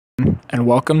and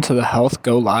welcome to the Health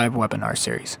Go Live webinar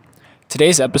series.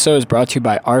 Today's episode is brought to you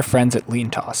by our friends at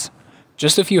LeanToss.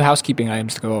 Just a few housekeeping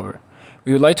items to go over.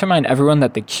 We would like to remind everyone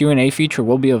that the Q&A feature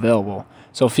will be available,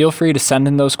 so feel free to send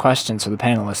in those questions to the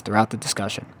panelists throughout the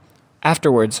discussion.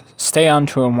 Afterwards, stay on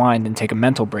to unwind and take a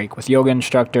mental break with yoga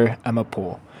instructor Emma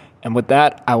Poole. And with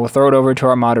that, I will throw it over to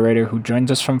our moderator who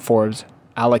joins us from Forbes,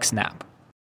 Alex Knapp.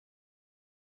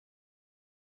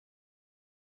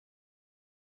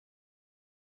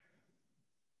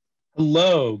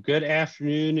 Hello, good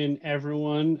afternoon, and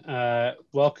everyone.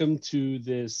 Welcome to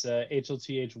this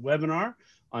HLTH webinar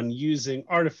on using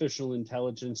artificial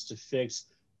intelligence to fix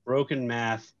broken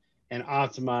math and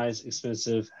optimize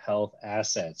expensive health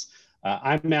assets.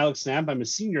 I'm Alex Knapp. I'm a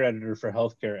senior editor for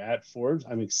healthcare at Forbes.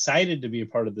 I'm excited to be a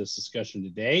part of this discussion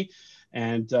today,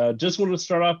 and just want to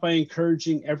start off by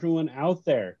encouraging everyone out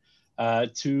there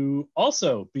to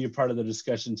also be a part of the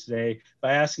discussion today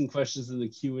by asking questions in the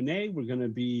Q&A. We're going to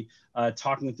be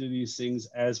talking through these things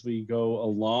as we go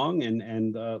along,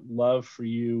 and love for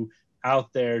you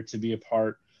out there to be a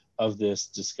part of this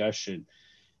discussion.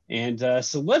 And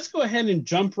so let's go ahead and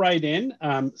jump right in.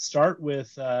 Start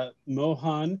with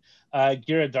Mohan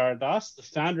Giridharadas, the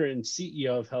founder and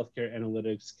CEO of healthcare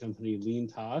analytics company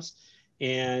LeanToss.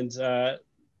 And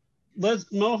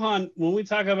Mohan, when we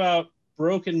talk about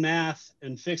broken math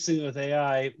and fixing it with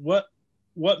AI,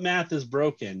 what math is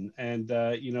broken, and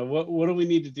what do we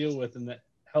need to deal with in the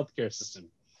healthcare system?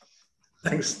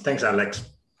 Thanks, Alex.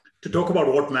 To talk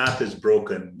about what math is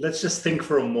broken, let's just think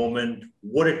for a moment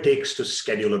what it takes to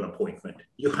schedule an appointment.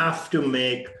 You have to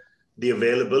make the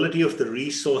availability of the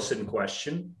resource in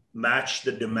question match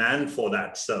the demand for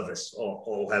that service or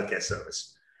healthcare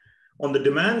service. On the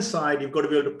demand side, you've got to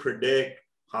be able to predict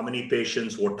how many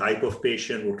patients, what type of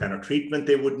patient, what kind of treatment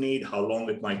they would need, how long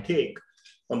it might take.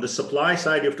 On the supply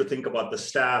side, you have to think about the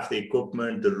staff, the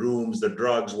equipment, the rooms, the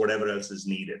drugs, whatever else is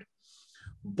needed.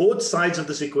 Both sides of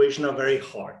this equation are very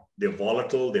hard. They're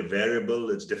volatile, they're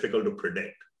variable, it's difficult to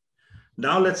predict.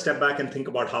 Now let's step back and think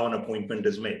about how an appointment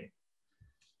is made.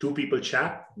 Two people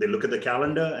chat, they look at the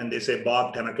calendar and they say,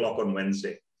 Bob, 10 o'clock on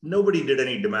Wednesday. Nobody did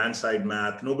any demand side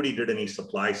math, nobody did any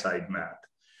supply side math.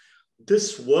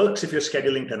 This works if you're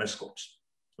scheduling tennis courts.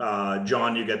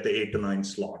 John, you get the 8 to 9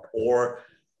 slot. Or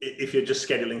if you're just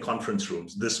scheduling conference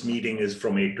rooms, this meeting is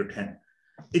from 8 to 10.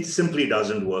 It simply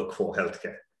doesn't work for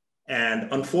healthcare. And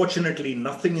unfortunately,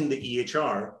 nothing in the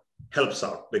EHR helps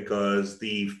out, because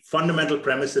the fundamental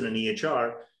premise in an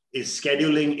EHR is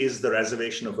scheduling is the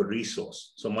reservation of a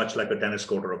resource. So much like a tennis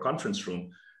court or a conference room,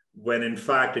 when in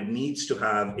fact it needs to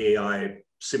have AI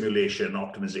simulation,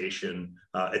 optimization,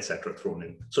 et cetera, thrown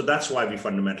in. So that's why we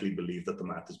fundamentally believe that the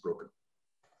math is broken.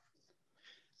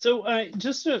 So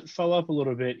just to follow up a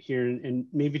little bit here, and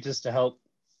maybe just to help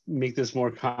make this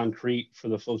more concrete for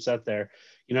the folks out there,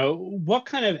 what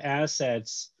kind of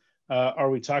assets are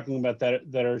we talking about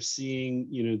that are seeing,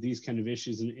 these kind of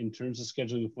issues in terms of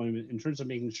scheduling appointment, in terms of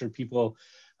making sure people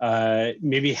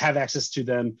maybe have access to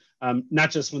them,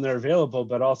 not just when they're available,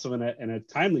 but also in a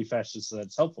timely fashion so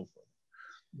that's helpful for them?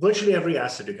 Virtually every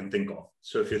asset you can think of.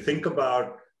 So if you think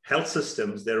about health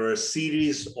systems, there are a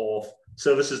series of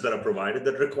services that are provided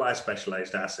that require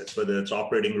specialized assets, whether it's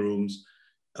operating rooms,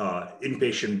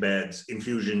 inpatient beds,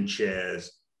 infusion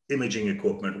chairs, imaging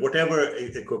equipment, whatever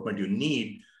equipment you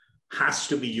need has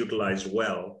to be utilized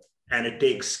well. And it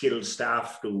takes skilled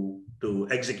staff to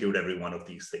execute every one of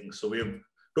these things. So we're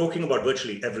talking about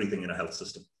virtually everything in a health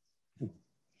system.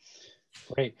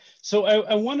 Great. So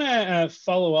I want to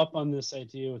follow up on this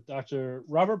idea with Dr.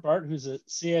 Robert Bart, who's a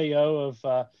CIO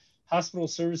of Hospital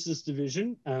Services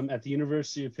Division at the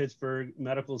University of Pittsburgh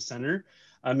Medical Center,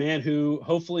 a man who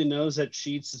hopefully knows that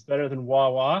Sheets is better than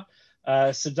Wawa.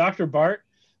 So Dr. Bart,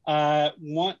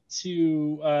 want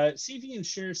to see if you can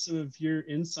share some of your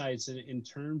insights in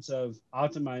terms of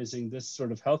optimizing this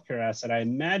sort of healthcare asset. I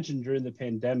imagine during the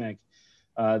pandemic,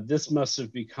 this must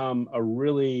have become a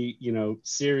really,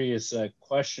 serious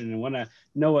question. I want to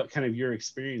know what kind of your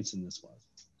experience in this was.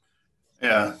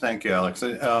 Yeah, thank you, Alex.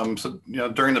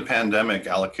 During the pandemic,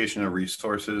 allocation of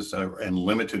resources and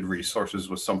limited resources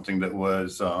was something that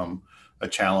was a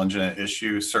challenge and an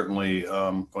issue. Certainly,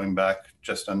 going back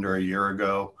just under a year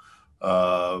ago,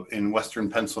 in Western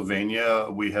Pennsylvania,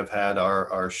 we have had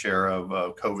our share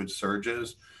of COVID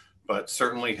surges, but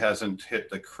certainly hasn't hit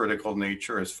the critical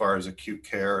nature as far as acute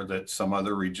care that some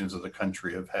other regions of the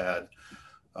country have had.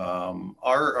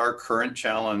 Our current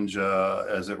challenge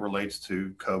as it relates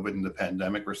to COVID and the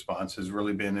pandemic response has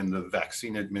really been in the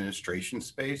vaccine administration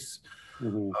space.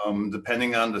 Mm-hmm.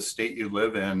 Depending on the state you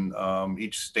live in,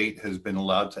 each state has been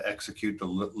allowed to execute the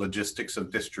logistics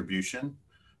of distribution.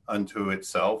 unto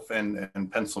itself.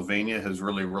 And Pennsylvania has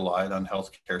really relied on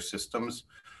healthcare systems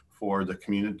for the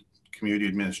community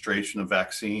administration of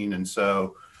vaccine. And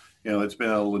so, it's been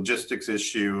a logistics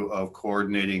issue of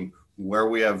coordinating where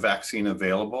we have vaccine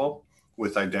available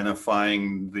with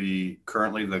identifying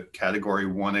currently the category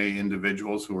 1A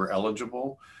individuals who are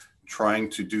eligible, trying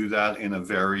to do that in a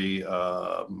very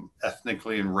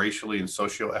ethnically and racially and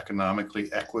socioeconomically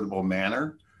equitable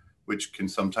manner, which can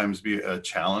sometimes be a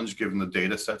challenge given the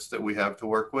data sets that we have to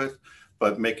work with,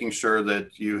 but making sure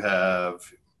that you have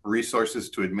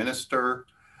resources to administer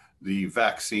the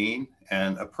vaccine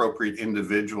and appropriate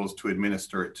individuals to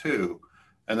administer it to.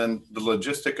 And then the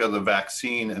logistic of the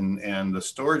vaccine and the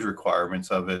storage requirements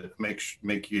of it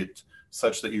make it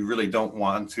such that you really don't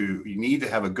want to, you need to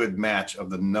have a good match of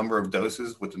the number of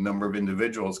doses with the number of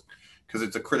individuals, because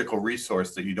it's a critical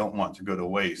resource that you don't want to go to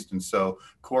waste. And so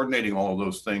coordinating all of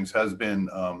those things has been,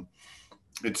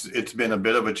 it's been a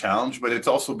bit of a challenge, but it's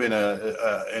also been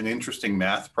an interesting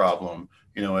math problem,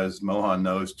 as Mohan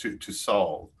knows, to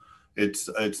solve.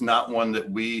 It's not one that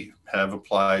we have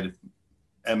applied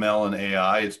ML and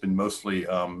AI. It's been mostly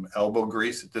elbow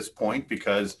grease at this point,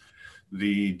 because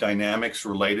the dynamics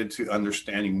related to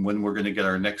understanding when we're going to get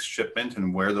our next shipment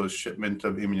and where those shipment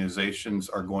of immunizations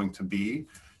are going to be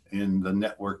in the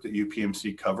network that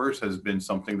UPMC covers has been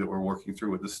something that we're working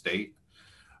through with the state.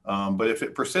 But if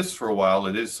it persists for a while,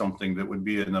 it is something that would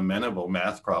be an amenable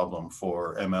math problem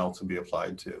for ML to be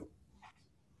applied to.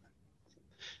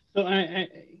 So I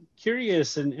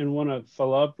curious and want to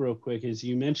follow up real quick, is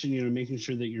you mentioned, making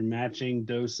sure that you're matching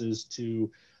doses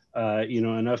to,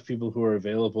 enough people who are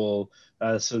available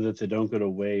so that they don't go to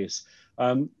waste.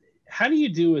 How do you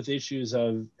deal with issues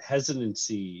of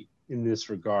hesitancy in this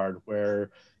regard,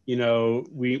 where,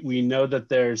 we know that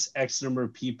there's X number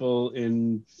of people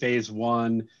in phase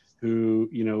 1 who,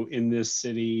 in this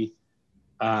city,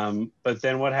 but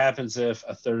then what happens if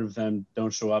a third of them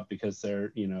don't show up because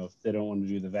they're, they don't want to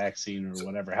do the vaccine or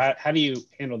whatever? How do you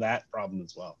handle that problem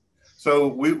as well? So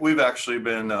we've actually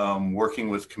been working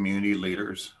with community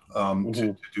leaders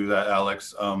to do that,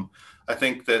 Alex. I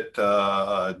think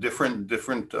that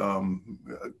different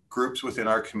groups within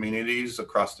our communities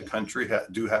across the country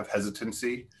do have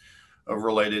hesitancy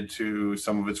related to,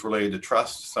 some of it's related to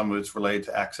trust, some of it's related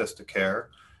to access to care.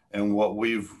 And what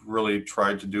we've really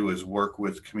tried to do is work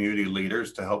with community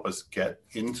leaders to help us get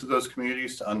into those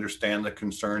communities, to understand the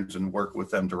concerns and work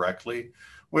with them directly.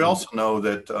 We also know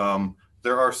that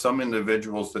there are some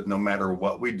individuals that no matter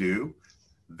what we do,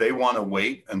 they want to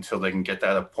wait until they can get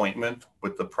that appointment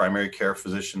with the primary care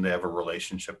physician they have a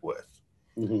relationship with.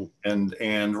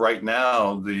 And right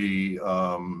now, the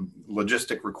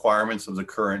logistic requirements of the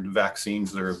current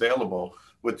vaccines that are available,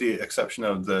 with the exception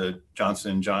of the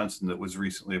Johnson & Johnson that was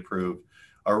recently approved,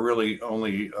 are really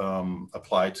only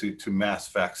applied to mass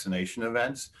vaccination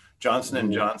events.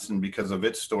 Johnson & Johnson, because of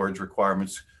its storage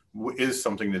requirements, is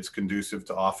something that's conducive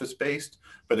to office-based.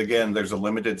 But again, there's a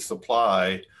limited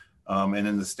supply. And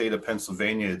in the state of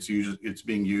Pennsylvania, it's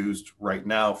being used right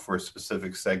now for a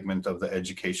specific segment of the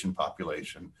education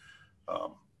population.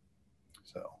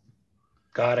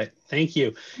 Got it. Thank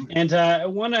you. And I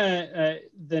want to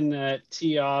then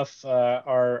tee off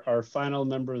our final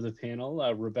member of the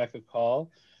panel, Rebecca Call.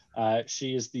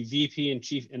 She is the VP and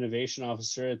Chief Innovation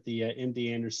Officer at the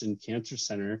MD Anderson Cancer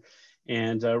Center.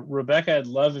 And Rebecca, I'd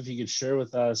love if you could share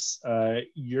with us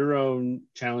your own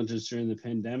challenges during the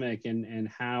pandemic and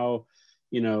how,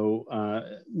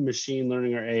 machine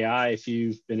learning or AI, if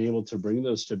you've been able to bring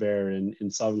those to bear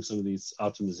in solving some of these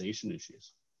optimization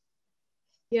issues.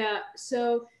 Yeah,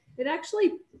 so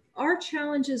our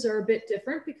challenges are a bit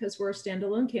different because we're a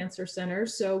standalone cancer center.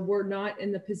 So we're not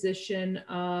in the position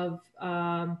of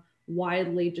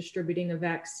widely distributing a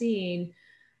vaccine.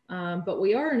 But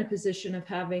we are in a position of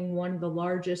having one of the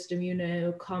largest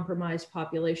immunocompromised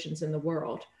populations in the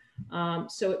world.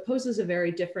 So it poses a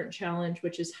very different challenge,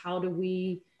 which is how do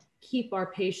we keep our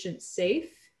patients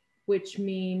safe, which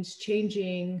means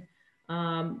changing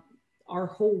our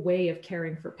whole way of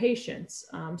caring for patients.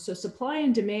 So supply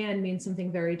and demand means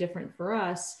something very different for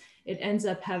us. It ends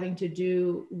up having to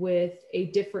do with a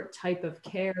different type of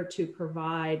care to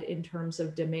provide in terms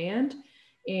of demand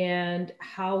and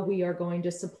how we are going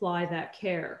to supply that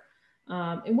care.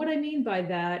 And what I mean by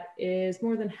that is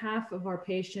more than half of our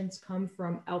patients come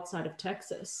from outside of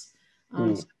Texas.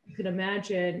 So you could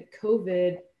imagine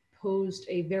COVID posed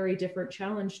a very different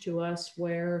challenge to us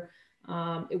where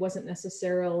it wasn't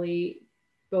necessarily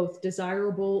both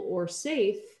desirable or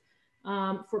safe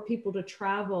for people to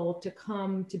travel to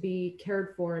come to be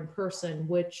cared for in person,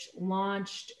 which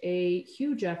launched a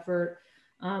huge effort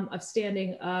of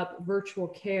standing up virtual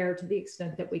care to the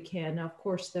extent that we can. Now, of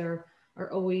course, there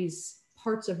are always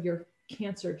parts of your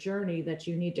cancer journey that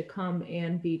you need to come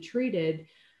and be treated.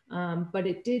 But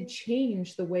it did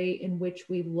change the way in which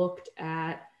we looked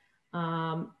at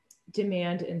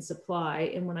demand and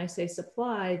supply. And when I say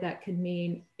supply, that can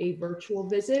mean a virtual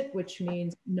visit, which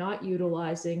means not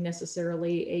utilizing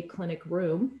necessarily a clinic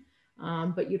room,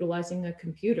 but utilizing a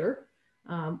computer,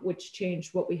 which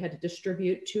changed what we had to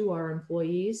distribute to our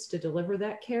employees to deliver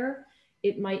that care.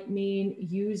 It might mean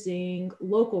using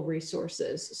local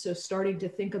resources. So starting to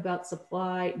think about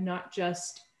supply, not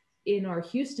just in our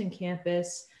Houston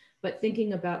campus, but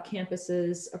thinking about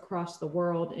campuses across the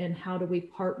world and how do we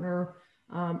partner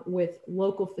with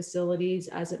local facilities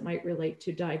as it might relate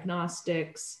to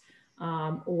diagnostics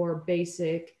or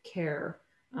basic care,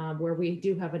 where we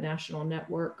do have a national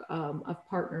network of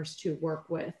partners to work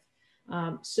with.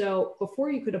 So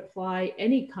before you could apply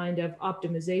any kind of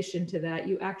optimization to that,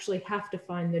 you actually have to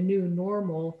find the new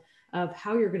normal of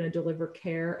how you're going to deliver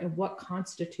care and what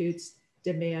constitutes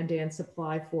demand and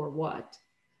supply for what.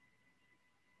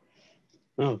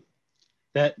 Oh,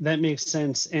 that makes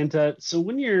sense. And so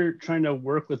when you're trying to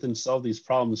work with and solve these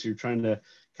problems, you're trying to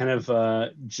kind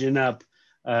of gin up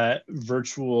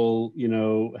virtual,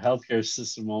 healthcare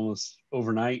system almost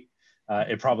overnight.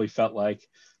 It probably felt like.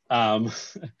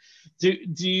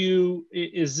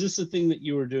 Is this a thing that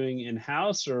you were doing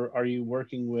in-house, or are you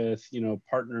working with,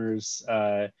 partners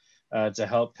to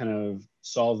help kind of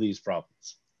solve these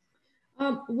problems?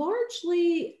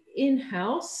 Largely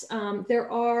in-house.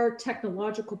 There are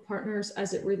technological partners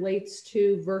as it relates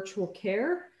to virtual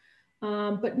care,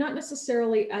 but not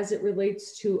necessarily as it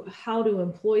relates to how to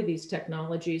employ these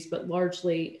technologies, but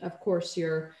largely, of course,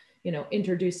 you're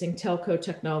introducing telco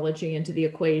technology into the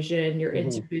equation, you're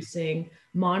introducing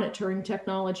monitoring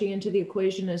technology into the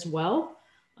equation as well.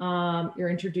 You're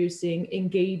introducing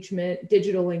engagement,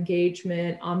 digital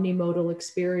engagement, omnimodal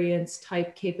experience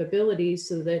type capabilities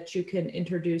so that you can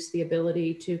introduce the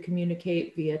ability to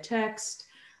communicate via text,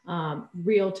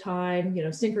 real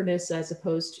time, synchronous as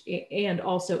opposed to, and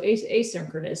also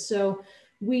asynchronous. So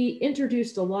we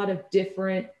introduced a lot of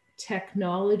different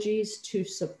technologies to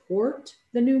support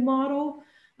the new model.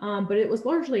 But it was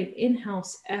largely an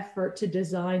in-house effort to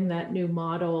design that new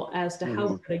model as to how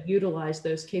we're going to utilize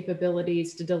those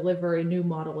capabilities to deliver a new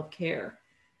model of care.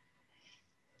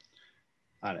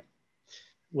 Got it.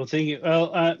 Well, thank you.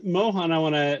 Well, Mohan, I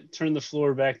want to turn the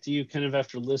floor back to you kind of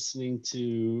after listening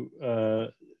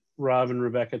to Rob and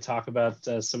Rebecca talk about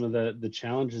some of the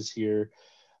challenges here.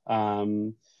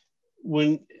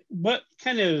 What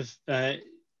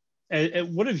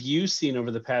have you seen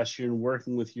over the past year in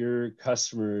working with your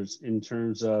customers in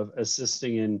terms of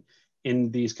assisting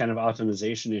in these kind of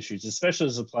optimization issues, especially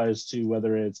as applies to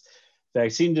whether it's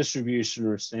vaccine distribution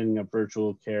or standing up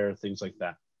virtual care, things like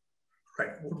that?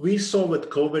 Right. What we saw with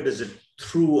COVID is it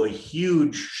threw a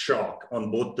huge shock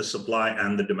on both the supply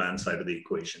and the demand side of the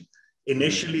equation.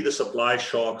 Initially, the supply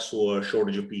shocks were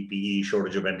shortage of PPE,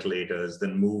 shortage of ventilators,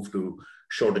 then moved to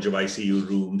shortage of ICU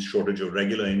rooms, shortage of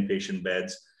regular inpatient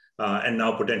beds, and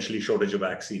now potentially shortage of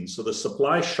vaccines. So the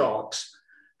supply shocks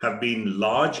have been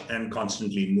large and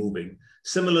constantly moving.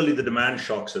 Similarly, the demand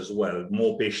shocks as well.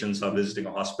 More patients are visiting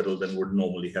a hospital than would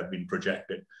normally have been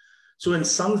projected. So in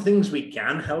some things we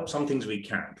can help, some things we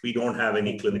can't. We don't have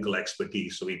any clinical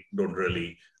expertise, so we don't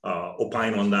really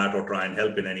opine on that or try and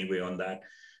help in any way on that.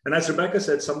 And as Rebecca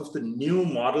said, some of the new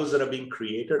models that are being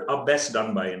created are best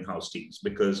done by in-house teams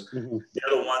because they're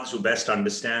the ones who best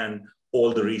understand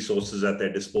all the resources at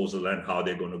their disposal and how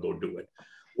they're going to go do it.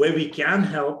 Where we can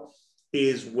help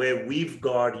is where we've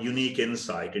got unique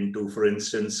insight into, for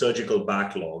instance, surgical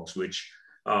backlogs, which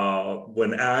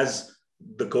as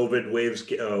the COVID waves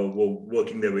were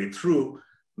working their way through,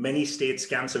 many states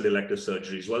canceled elective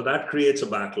surgeries. Well, that creates a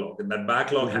backlog, and that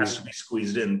backlog has to be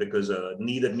squeezed in because a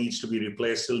knee that needs to be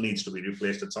replaced still needs to be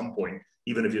replaced at some point,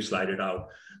 even if you slide it out.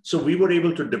 So we were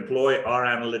able to deploy our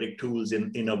analytic tools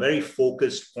in a very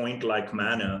focused point-like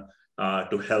manner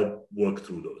to help work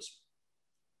through those.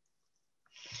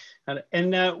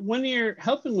 And when you're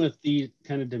helping with the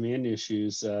kind of demand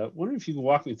issues, I wonder if you can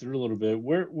walk me through a little bit,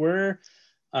 where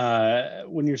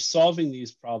when you're solving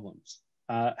these problems,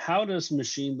 how does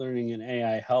machine learning and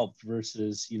AI help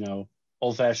versus,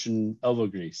 old-fashioned elbow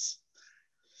grease?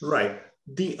 Right.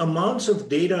 The amounts of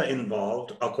data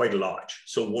involved are quite large.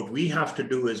 So what we have to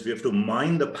do is we have to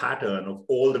mine the pattern of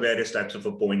all the various types of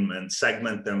appointments,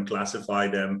 segment them, classify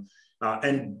them,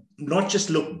 and not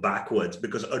just look backwards,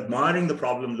 because admiring the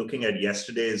problem looking at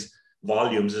yesterday's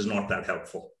volumes is not that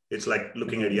helpful. It's like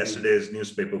looking at yesterday's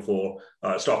newspaper for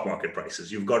stock market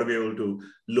prices. You've got to be able to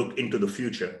look into the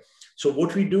future. So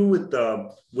what we do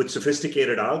with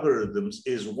sophisticated algorithms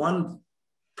is, one,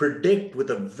 predict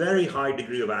with a very high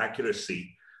degree of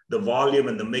accuracy the volume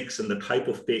and the mix and the type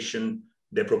of patient,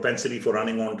 their propensity for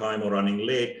running on time or running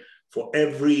late for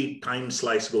every time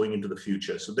slice going into the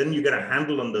future. So then you get a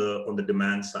handle on the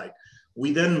demand side.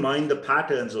 We then mine the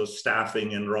patterns of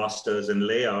staffing and rosters and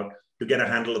layout to get a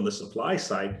handle on the supply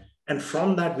side. And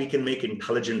from that, we can make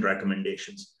intelligent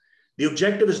recommendations. The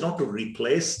objective is not to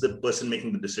replace the person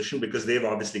making the decision, because they've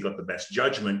obviously got the best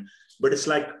judgment, but it's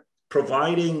like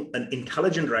providing an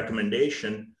intelligent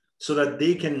recommendation so that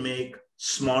they can make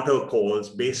smarter calls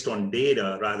based on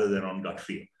data rather than on gut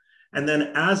feel. And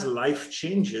then as life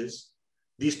changes,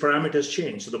 these parameters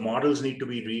change. So the models need to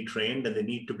be retrained, and they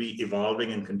need to be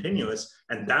evolving and continuous.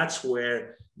 And that's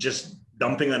where just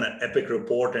dumping an Epic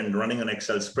report and running an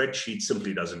Excel spreadsheet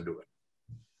simply doesn't do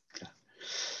it.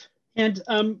 And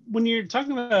when you're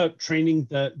talking about training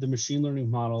the machine learning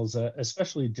models,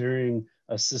 especially during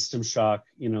a system shock,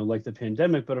 like the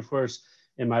pandemic, but of course,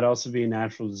 it might also be a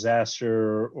natural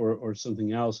disaster or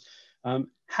something else.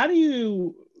 How do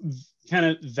you kind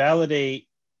of validate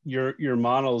your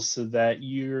models so that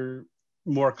you're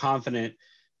more confident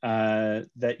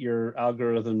that your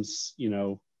algorithms,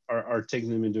 are taking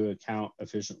them into account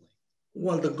efficiently?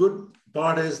 Well, the good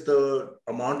part is the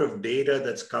amount of data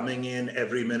that's coming in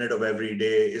every minute of every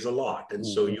day is a lot. And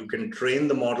so you can train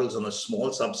the models on a small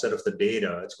subset of the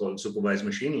data. It's called supervised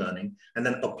machine learning, and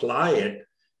then apply it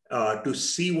to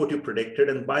see what you predicted.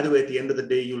 And by the way, at the end of the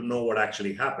day, you'll know what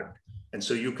actually happened. And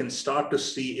so you can start to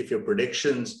see if your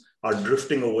predictions are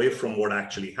drifting away from what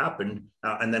actually happened,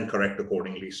 and then correct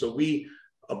accordingly. So we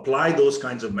apply those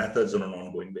kinds of methods on an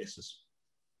ongoing basis.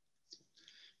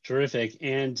 Terrific.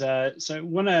 And so I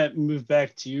want to move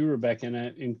back to you, Rebecca, and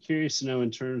I'm curious to know,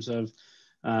 in terms of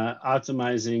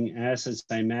optimizing assets,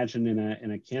 I imagine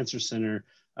in a cancer center,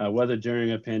 whether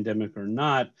during a pandemic or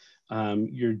not,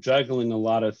 you're juggling a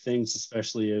lot of things,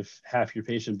 especially if half your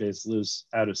patient base lives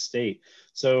out of state.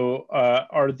 So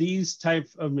are these type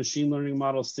of machine learning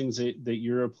models things that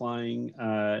you're applying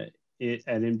at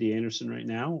MD Anderson right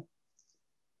now?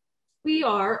 We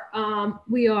are.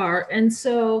 And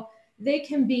so they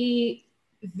can be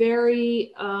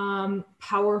very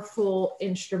powerful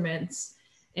instruments.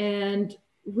 And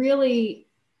really,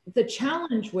 the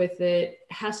challenge with it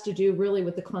has to do really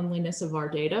with the cleanliness of our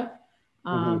data.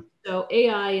 So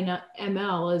AI and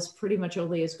ML is pretty much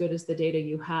only as good as the data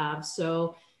you have.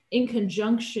 So in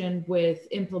conjunction with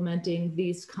implementing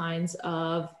these kinds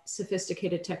of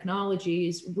sophisticated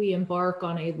technologies, we embark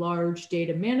on a large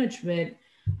data management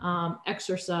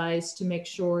exercise to make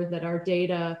sure that our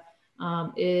data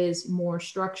is more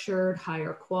structured,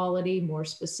 higher quality, more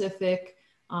specific,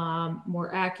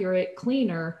 more accurate,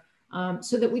 cleaner,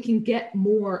 so that we can get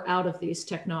more out of these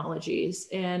technologies.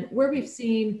 And where we've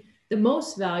seen the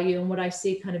most value, and what I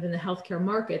see kind of in the healthcare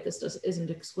market, this isn't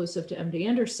exclusive to MD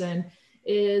Anderson,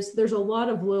 is there's a lot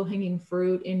of low-hanging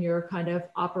fruit in your kind of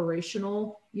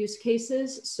operational use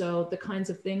cases. So the kinds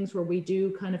of things where we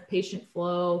do kind of patient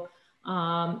flow,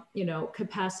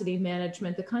 capacity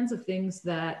management, the kinds of things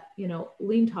that,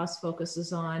 LeanTOS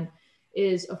focuses on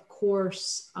is, of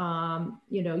course,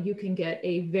 you can get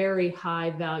a very high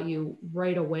value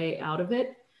right away out of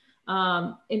it.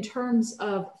 In terms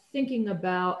of thinking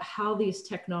about how these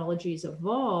technologies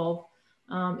evolve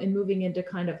and moving into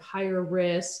kind of higher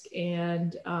risk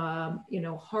and,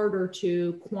 harder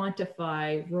to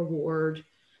quantify reward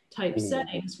type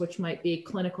settings, which might be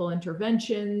clinical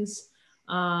interventions,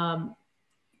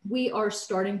 we are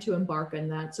starting to embark on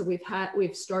that. So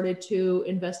we've started to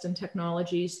invest in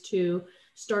technologies to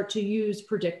start to use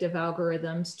predictive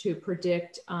algorithms to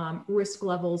predict risk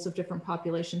levels of different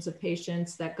populations of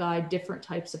patients that guide different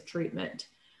types of treatment,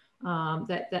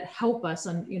 that help us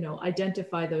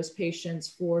identify those patients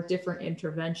for different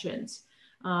interventions.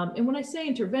 And when I say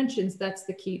interventions, that's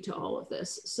the key to all of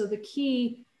this. So the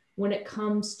key when it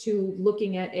comes to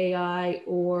looking at AI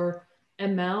or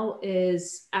ML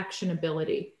is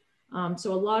actionability.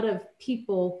 So a lot of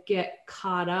people get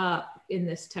caught up in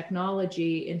this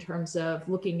technology in terms of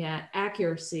looking at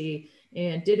accuracy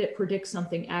and did it predict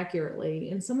something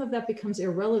accurately? And some of that becomes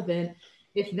irrelevant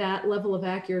if that level of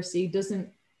accuracy doesn't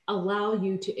allow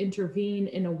you to intervene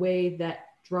in a way that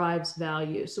drives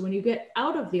value. So when you get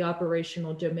out of the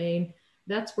operational domain,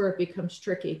 that's where it becomes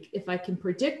tricky. If I can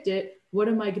predict it, what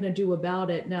am I going to do about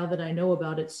it now that I know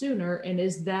about it sooner? And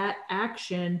is that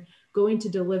action going to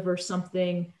deliver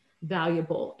something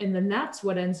valuable? And then that's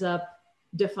what ends up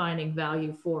defining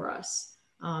value for us.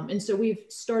 And so we've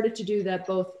started to do that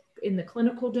both in the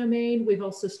clinical domain. We've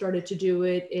also started to do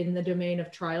it in the domain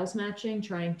of trials matching,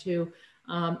 trying to,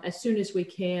 as soon as we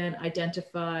can,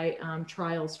 identify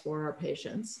trials for our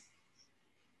patients.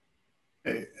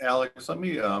 Hey, Alex, let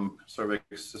me sort of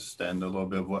extend a little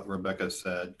bit of what Rebecca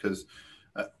said, because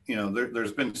you know,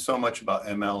 there's been so much about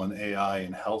ML and AI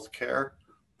in healthcare,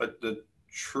 but the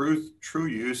true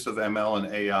use of ML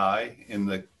and AI in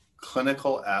the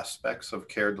clinical aspects of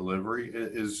care delivery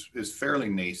is fairly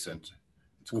nascent.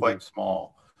 It's quite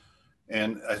small.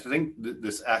 And I think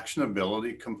this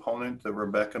actionability component that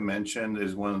Rebecca mentioned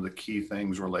is one of the key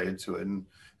things related to it. And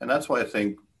that's why I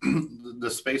think the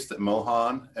space that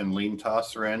Mohan and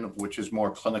LeanTOS are in, which is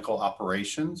more clinical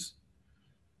operations,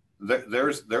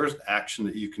 there's action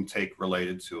that you can take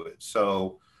related to it.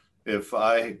 So if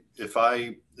LeanTOS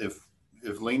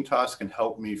can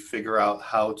help me figure out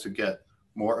how to get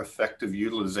more effective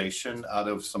utilization out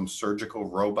of some surgical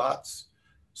robots,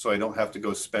 so I don't have to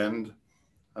go spend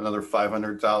another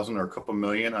 500,000 or a couple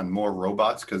million on more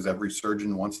robots because every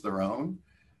surgeon wants their own,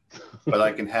 but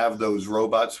I can have those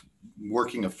robots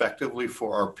working effectively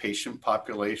for our patient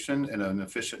population in an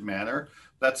efficient manner,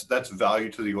 that's value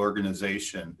to the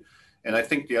organization. And I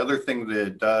think the other thing that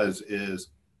it does is,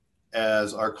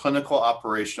 as our clinical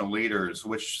operational leaders,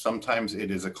 which sometimes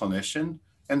it is a clinician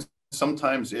and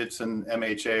sometimes it's an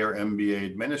MHA or MBA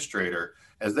administrator,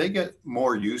 as they get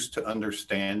more used to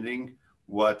understanding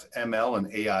what ML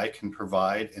and AI can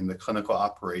provide in the clinical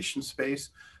operations space,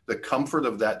 the comfort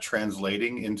of that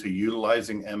translating into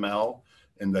utilizing ML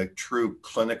in the true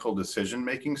clinical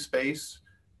decision-making space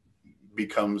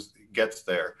gets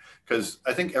there. Because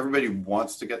I think everybody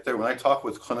wants to get there. When I talk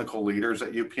with clinical leaders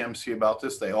at UPMC about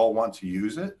this, they all want to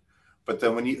use it. But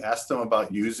then when you ask them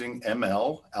about using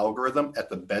ML algorithm at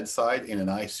the bedside in an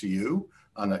ICU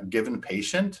on a given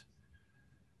patient,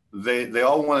 they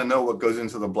all want to know what goes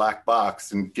into the black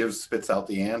box and spits out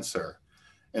the answer.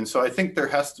 And so I think there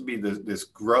has to be this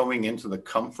growing into the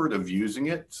comfort of using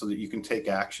it so that you can take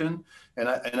action. And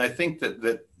I think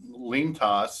that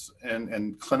LeanTOS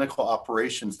and clinical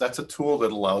operations, that's a tool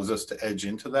that allows us to edge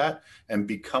into that and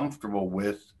be comfortable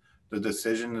with the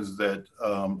decisions that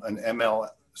an ML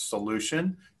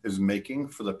solution is making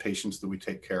for the patients that we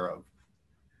take care of.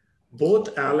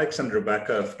 Both Alex and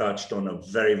Rebecca have touched on a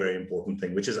very, very important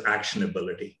thing, which is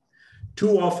actionability.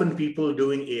 Too often people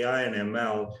doing AI and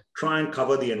ML try and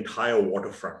cover the entire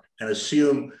waterfront and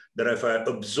assume that if I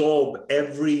absorb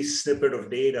every snippet of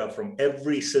data from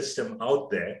every system out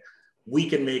there, we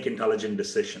can make intelligent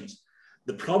decisions.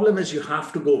 The problem is you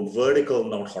have to go vertical,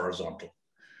 not horizontal.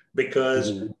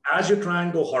 Because as you try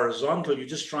and go horizontal, you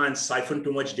just try and siphon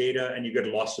too much data and you get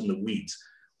lost in the weeds.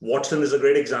 Watson is a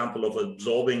great example of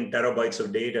absorbing terabytes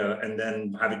of data and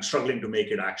then struggling to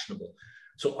make it actionable.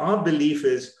 So our belief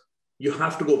is you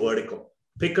have to go vertical.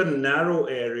 Pick a narrow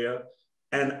area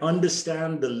and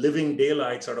understand the living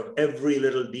daylights out of every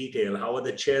little detail. How are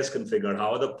the chairs configured?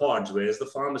 How are the pods? Where's the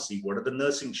pharmacy? What are the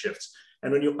nursing shifts?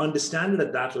 And when you understand it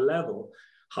at that level,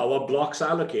 how are blocks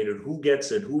allocated? Who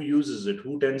gets it? Who uses it?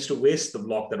 Who tends to waste the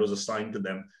block that was assigned to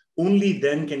them? Only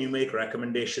then can you make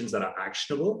recommendations that are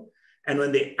actionable. And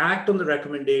when they act on the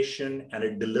recommendation and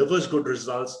it delivers good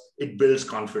results, it builds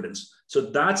confidence. So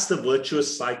that's the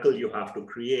virtuous cycle you have to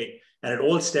create. And it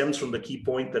all stems from the key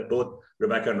point that both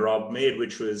Rebecca and Rob made,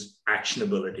 which was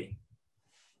actionability.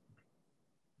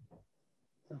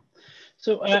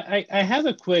 So I have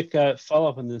a quick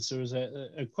follow-up on this. There was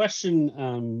a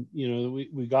question, you know,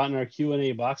 we got in our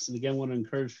Q&A box, and again, want to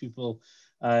encourage people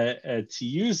to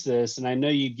use this. And I know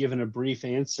you've given a brief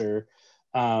answer,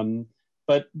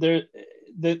 but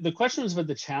the question was about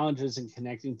the challenges in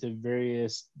connecting to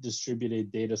various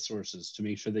distributed data sources to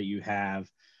make sure that you have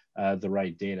the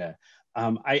right data.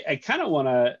 I kind of want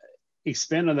to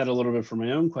expand on that a little bit for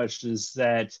my own questions.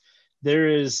 That there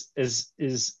is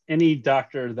any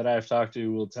doctor that I've talked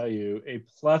to will tell you, a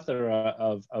plethora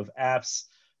of apps,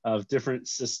 of different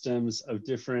systems, of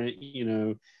different, you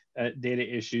know,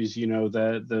 data issues. You know,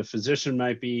 the physician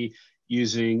might be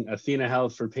using Athena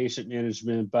Health for patient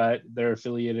management, but they're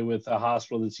affiliated with a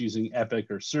hospital that's using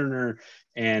Epic or Cerner.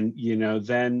 And, you know,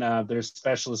 then their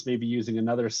specialists may be using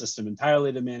another system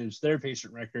entirely to manage their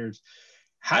patient records.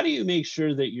 How do you make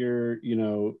sure that you're, you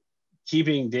know,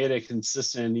 keeping data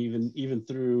consistent even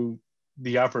through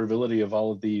the operability of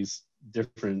all of these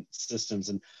different systems?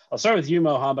 And I'll start with you,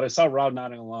 Mohan, but I saw Rob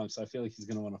nodding along, so I feel like he's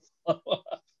going to want to follow up.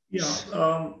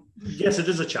 Yeah, yes, it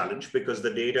is a challenge because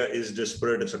the data is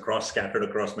disparate. It's scattered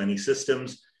across many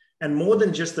systems. And more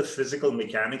than just the physical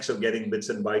mechanics of getting bits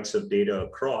and bytes of data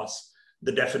across,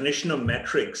 the definition of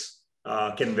metrics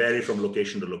can vary from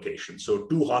location to location. So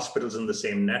two hospitals in the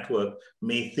same network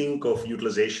may think of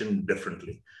utilization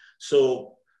differently.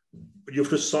 So you have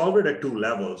to solve it at two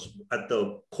levels. At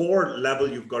the core level,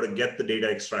 you've got to get the data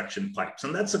extraction pipes.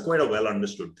 And that's quite a well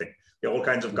understood thing. There are all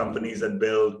kinds of companies that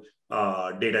build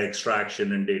data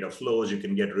extraction and data flows. You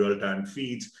can get real-time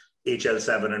feeds.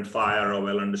 HL7 and FHIR are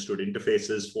well understood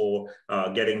interfaces for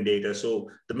getting data. So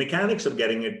the mechanics of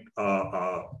getting it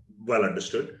well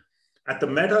understood. At the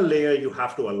meta layer, you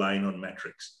have to align on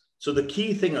metrics. So the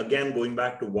key thing, again, going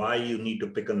back to why you need to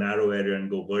pick a narrow area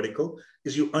and go vertical,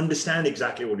 is you understand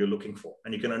exactly what you're looking for.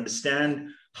 And you can understand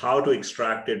how to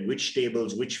extract it, which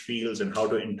tables, which fields, and how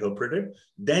to interpret it.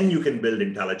 Then you can build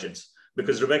intelligence.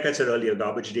 Because Rebecca said earlier,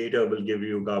 garbage data will give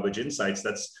you garbage insights.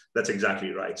 That's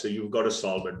exactly right. So you've got to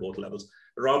solve at both levels.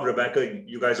 Rob, Rebecca,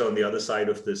 you guys are on the other side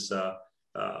of this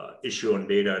issue on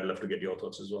data. I'd love to get your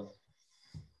thoughts as well.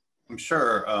 I'm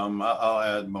sure. I'll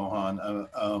add, Mohan.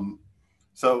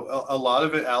 So a lot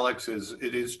of it, Alex,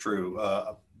 it is true.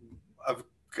 I've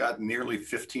got nearly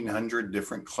 1,500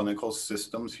 different clinical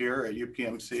systems here at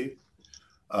UPMC.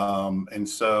 And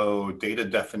so data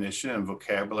definition and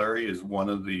vocabulary is one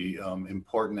of the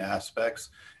important aspects.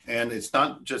 And it's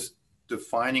not just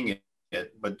defining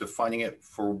it, but defining it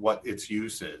for what its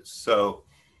use is. So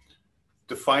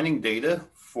defining data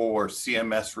for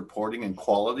CMS reporting and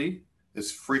quality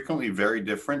is frequently very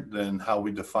different than how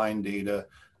we define data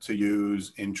to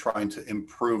use in trying to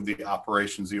improve the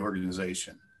operations of the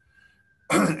organization.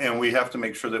 And we have to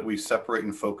make sure that we separate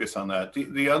and focus on that.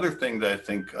 The other thing that I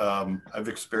think I've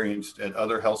experienced at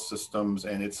other health systems,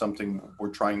 and it's something we're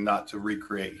trying not to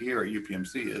recreate here at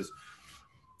UPMC, is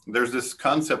there's this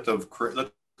concept of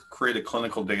let's create a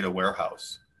clinical data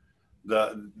warehouse.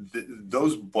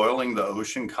 Those boiling the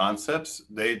ocean concepts,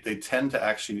 they tend to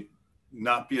actually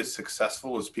not be as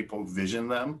successful as people vision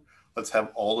them. Let's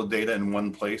have all the data in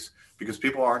one place, because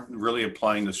people aren't really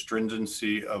applying the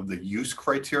stringency of the use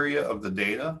criteria of the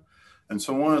data. And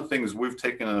so one of the things we've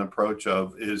taken an approach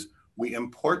of is we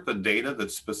import the data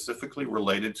that's specifically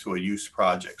related to a use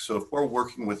project. So if we're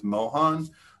working with Mohan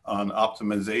on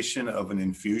optimization of an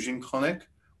infusion clinic,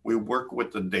 we work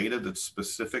with the data that's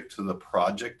specific to the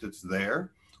project that's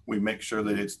there. We make sure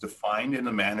that it's defined in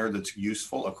a manner that's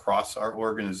useful across our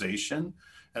organization.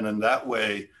 And in that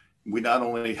way, we not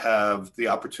only have the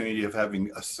opportunity of having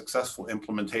a successful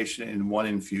implementation in one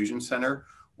infusion center,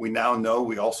 we now know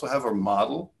we also have a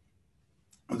model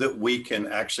that we can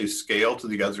actually scale to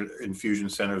the other infusion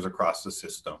centers across the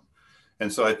system.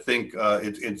 And so I think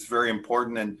it's very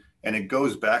important, and it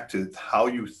goes back to how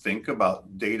you think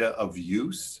about data of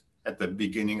use at the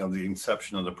beginning of the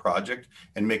inception of the project,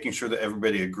 and making sure that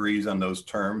everybody agrees on those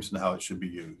terms and how it should be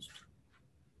used.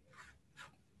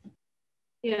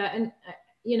 Yeah, and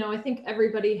I think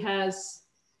everybody has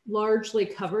largely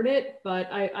covered it, but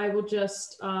I will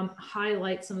just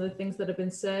highlight some of the things that have been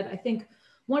said. I think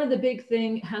one of the big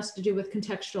thing has to do with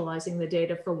contextualizing the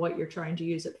data for what you're trying to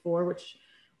use it for,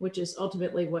 which is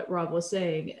ultimately what Rob was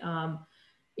saying.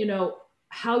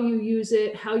 How you use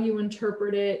it, how you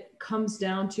interpret it comes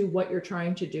down to what you're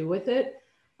trying to do with it,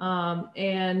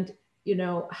 and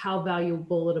how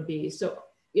valuable it'll be. So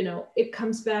it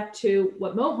comes back to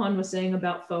what Mohan was saying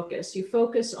about focus. You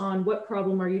focus on what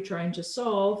problem are you trying to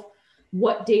solve,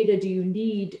 what data do you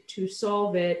need to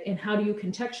solve it, and how do you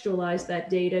contextualize that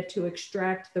data to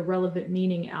extract the relevant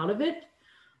meaning out of it.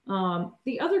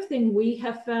 The other thing we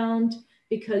have found,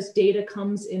 because data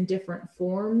comes in different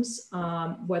forms,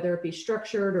 whether it be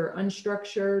structured or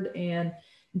unstructured, and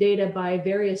data by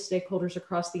various stakeholders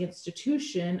across the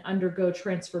institution undergo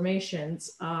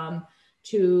transformations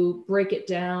to break it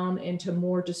down into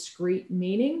more discrete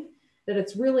meaning, that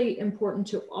it's really important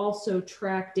to also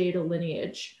track data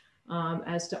lineage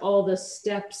as to all the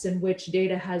steps in which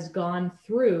data has gone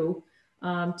through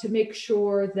to make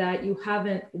sure that you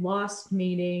haven't lost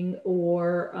meaning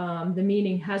or the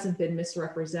meaning hasn't been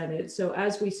misrepresented. So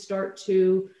as we start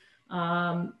to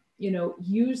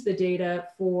use the data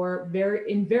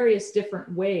in various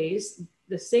different ways,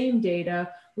 the same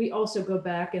data, we also go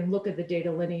back and look at the data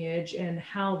lineage and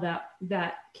how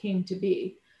that came to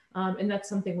be. And that's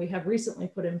something we have recently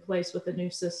put in place with a new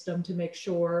system to make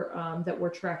sure that we're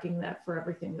tracking that for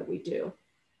everything that we do,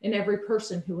 and every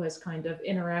person who has kind of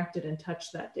interacted and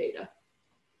touched that data.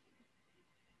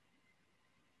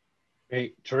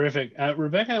 Great, terrific.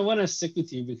 Rebecca, I want to stick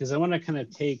with you because I want to kind of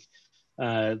take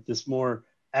this more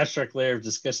abstract layer of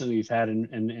discussion that we've had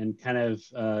and kind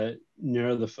of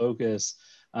narrow the focus.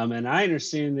 And I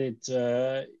understand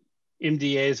that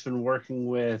MDA has been working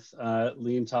with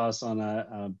Leantos on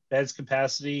a beds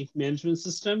capacity management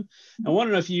system. I want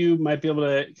to know if you might be able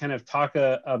to kind of talk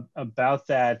about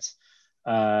that.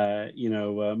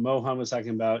 Mohan was talking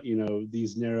about,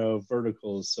 these narrow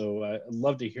verticals. So I'd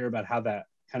love to hear about how that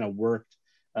kind of worked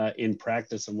in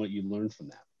practice and what you learned from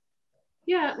that.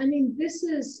 Yeah, I mean, this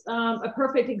is a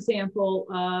perfect example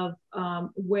of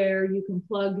where you can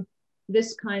plug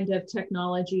this kind of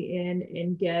technology in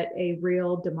and get a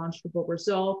real demonstrable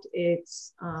result.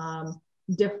 It's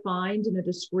defined in a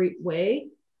discrete way.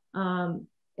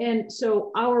 And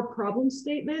so our problem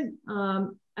statement,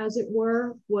 as it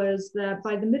were, was that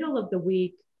by the middle of the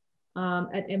week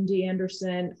at MD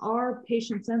Anderson, our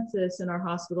patient census in our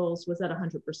hospitals was at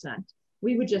 100%.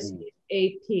 We would just hit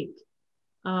a peak.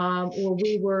 Or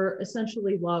we were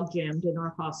essentially log jammed in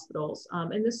our hospitals.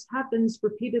 And this happens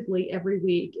repeatedly every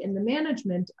week. And the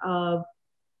management of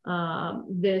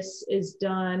this is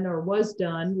done or was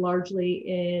done largely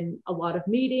in a lot of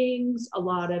meetings, a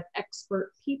lot of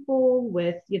expert people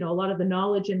with, a lot of the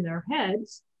knowledge in their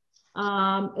heads,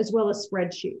 as well as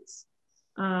spreadsheets.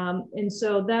 And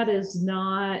so that is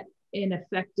not an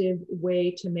effective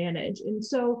way to manage. And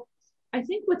so I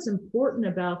think what's important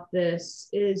about this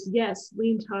is, yes,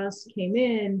 Leantos came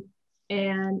in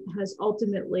and has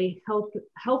ultimately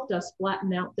helped us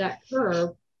flatten out that curve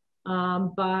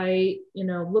by,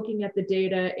 looking at the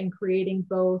data and creating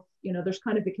both, there's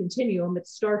kind of a continuum. It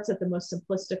starts at the most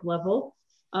simplistic level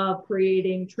of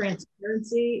creating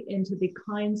transparency into the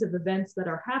kinds of events that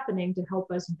are happening to help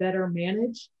us better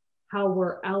manage how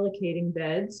we're allocating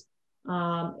beds.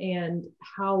 And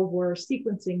how we're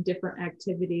sequencing different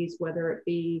activities, whether it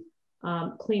be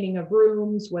cleaning of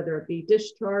rooms, whether it be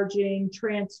discharging,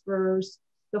 transfers,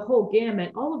 the whole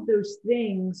gamut. All of those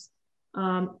things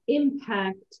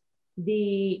impact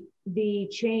the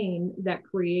chain that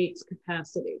creates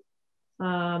capacity.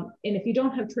 And if you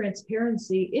don't have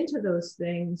transparency into those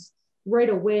things, right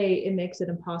away, it makes it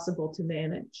impossible to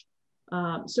manage.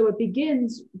 So it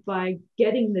begins by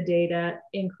getting the data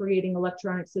and creating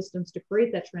electronic systems to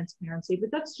create that transparency,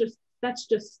 but that's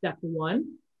just step one.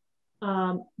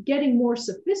 Getting more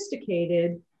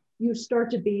sophisticated, you start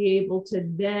to be able to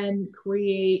then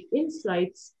create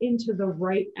insights into the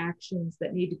right actions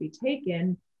that need to be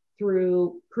taken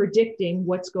through predicting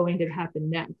what's going to happen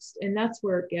next. And that's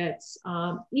where it gets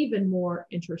even more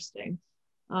interesting.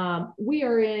 We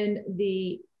are in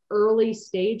the early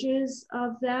stages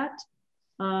of that.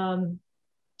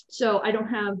 So I don't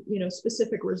have,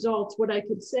 specific results. What I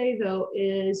could say though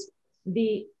is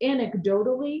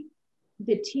anecdotally,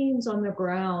 the teams on the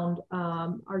ground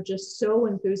are just so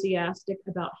enthusiastic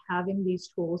about having these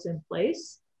tools in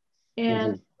place.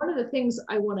 And one of the things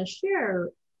I want to share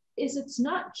is it's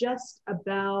not just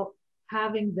about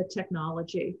having the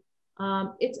technology.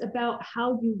 It's about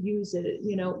how you use it.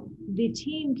 The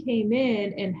team came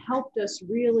in and helped us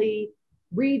really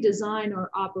redesign our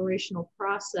operational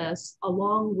process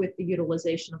along with the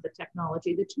utilization of the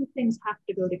technology. The two things have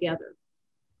to go together.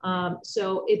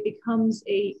 So it becomes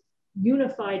a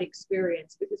unified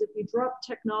experience, because if you drop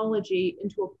technology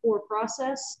into a poor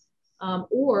process,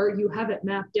 or you haven't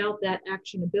mapped out that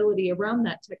actionability around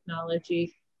that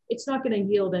technology, it's not going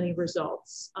to yield any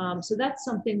results. So that's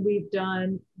something we've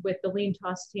done with the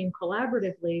Leantos team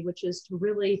collaboratively, which is to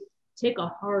really take a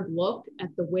hard look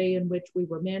at the way in which we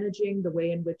were managing, the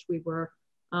way in which we were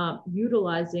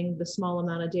utilizing the small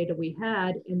amount of data we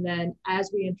had. And then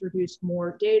as we introduced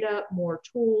more data, more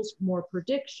tools, more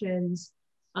predictions,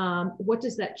 what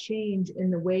does that change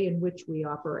in the way in which we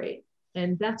operate?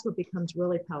 And that's what becomes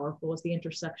really powerful, is the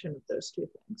intersection of those two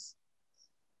things.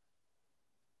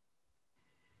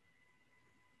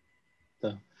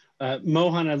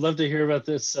 Mohan, I'd love to hear about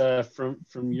this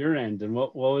from your end, and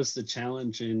what was the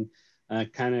challenge in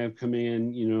kind of coming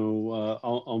in,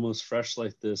 almost fresh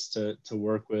like this to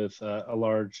work with a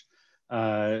large,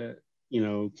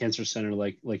 cancer center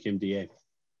like MDA?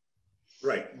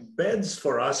 Right. Beds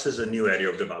for us is a new area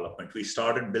of development. We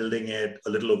started building it a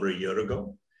little over a year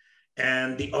ago,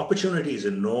 and the opportunity is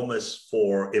enormous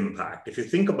for impact. If you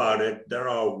think about it, there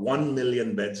are 1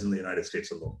 million beds in the United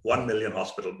States alone, 1 million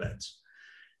hospital beds.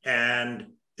 And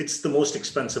it's the most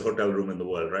expensive hotel room in the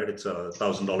world, right? It's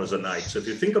 $1,000 a night. So if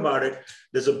you think about it,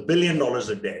 there's $1 billion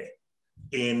a day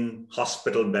in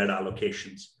hospital bed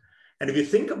allocations. And if you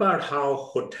think about how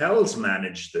hotels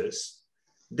manage this,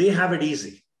 they have it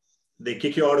easy. They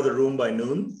kick you out of the room by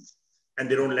noon, and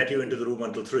they don't let you into the room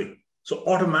until 3. So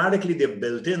automatically they've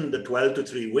built in the 12 to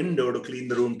 3 window to clean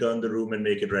the room, turn the room, and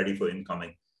make it ready for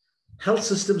incoming. Health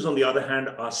systems, on the other hand,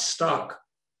 are stuck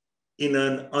in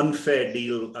an unfair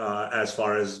deal as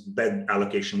far as bed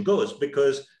allocation goes,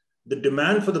 because The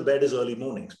demand for the bed is early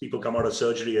mornings. People come out of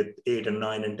surgery at 8 and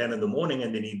 9 and 10 in the morning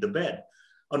and they need the bed.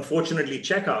 Unfortunately,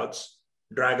 checkouts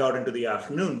drag out into the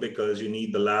afternoon because you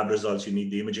need the lab results, you need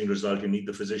the imaging result, you need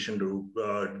the physician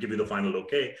to give you the final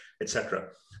okay, etc.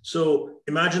 So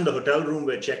imagine the hotel room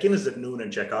where check-in is at noon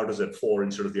and check-out is at 4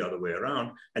 instead of the other way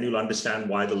around, and you'll understand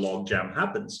why the log jam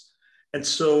happens. And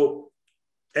so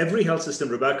every health system,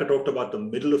 Rebecca talked about the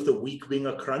middle of the week being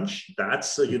a crunch.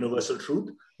 That's a universal truth.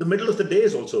 The middle of the day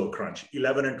is also a crunch.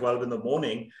 11 and 12 in the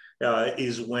morning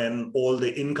is when all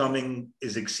the incoming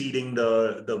is exceeding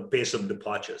the pace of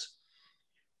departures.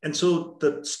 And so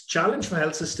the challenge for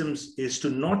health systems is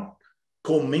to not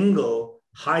commingle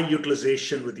high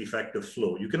utilization with effective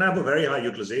flow. You can have a very high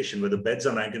utilization where the beds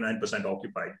are 99%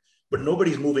 occupied, but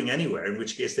nobody's moving anywhere, in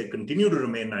which case they continue to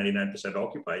remain 99%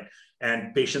 occupied,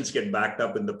 and patients get backed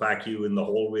up in the PACU, in the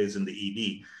hallways, in the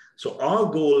ED. So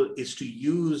our goal is to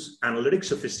use analytic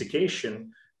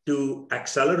sophistication to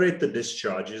accelerate the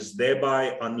discharges,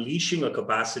 thereby unleashing a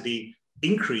capacity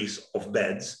increase of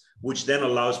beds, which then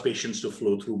allows patients to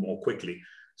flow through more quickly.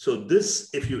 So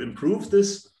this, if you improve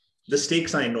this, the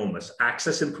stakes are enormous.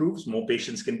 Access improves, more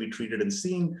patients can be treated and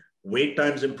seen, wait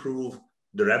times improve,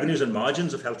 the revenues and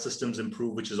margins of health systems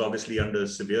improve, which is obviously under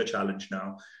severe challenge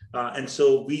now. And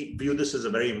so we view this as a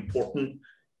very important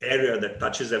area that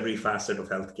touches every facet of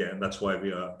healthcare. And that's why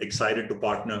we are excited to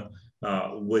partner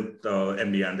with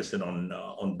MD Anderson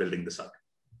on building this out.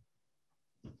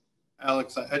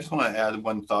 Alex, I just want to add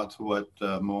one thought to what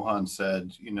Mohan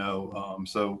said.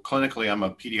 So clinically, I'm a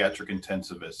pediatric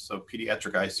intensivist. So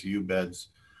pediatric ICU beds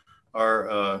are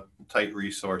a tight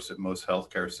resource at most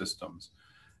healthcare systems.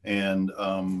 And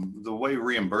the way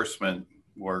reimbursement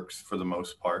works for the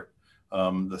most part,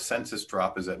 the census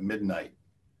drop is at midnight.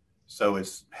 So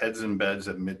it's heads in beds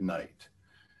at midnight.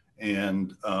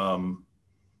 And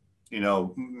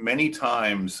many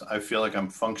times I feel like I'm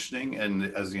functioning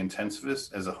as the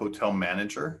intensivist, as a hotel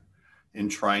manager in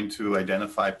trying to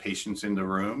identify patients in the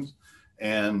rooms.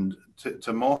 And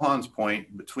to Mohan's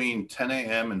point, between 10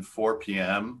 a.m. and 4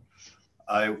 p.m.,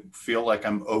 I feel like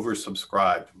I'm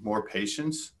oversubscribed, more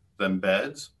patients than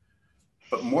beds.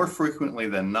 But more frequently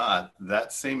than not,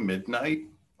 that same midnight,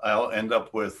 I'll end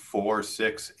up with 4,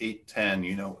 6, 8,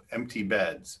 10, empty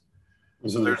beds.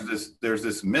 So there's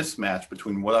this mismatch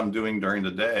between what I'm doing during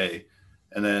the day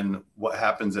and then what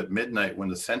happens at midnight when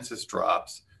the census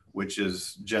drops, which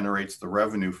generates the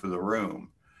revenue for the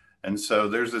room. And so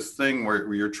there's this thing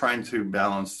where you're trying to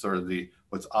balance sort of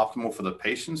what's optimal for the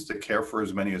patients to care for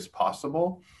as many as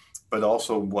possible, but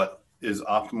also what is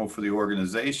optimal for the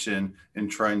organization in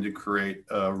trying to create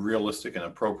a realistic and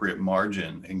appropriate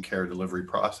margin in care delivery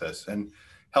process. And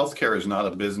healthcare is not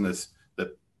a business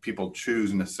that people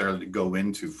choose necessarily to go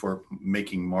into for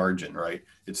making margin, right?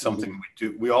 It's something we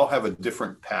do. We all have a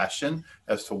different passion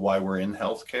as to why we're in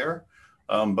healthcare,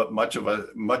 but much of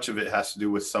it has to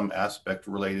do with some aspect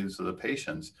related to the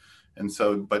patients. And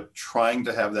so, but trying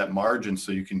to have that margin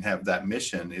so you can have that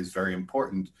mission is very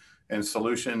important. And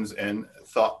solutions and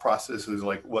thought processes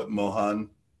like what Mohan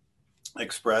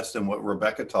expressed and what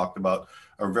Rebecca talked about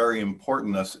are very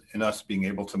important in us being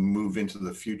able to move into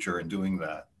the future and doing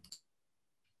that.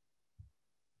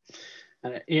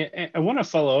 I want to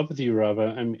follow up with you, Rob.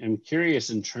 I'm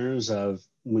curious in terms of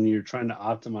when you're trying to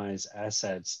optimize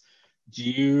assets, do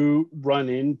you run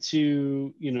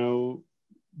into,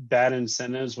 bad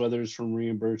incentives, whether it's from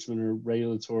reimbursement or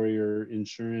regulatory or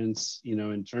insurance,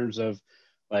 in terms of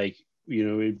like,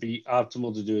 it'd be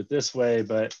optimal to do it this way,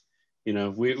 but,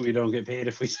 we don't get paid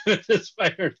if we do it this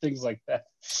way or things like that?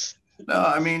 No,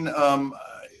 I mean,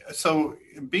 so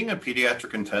being a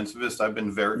pediatric intensivist, I've been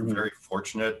very, very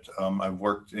fortunate. I've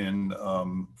worked in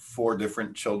 4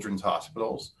 different children's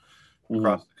hospitals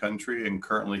across the country and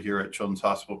currently here at Children's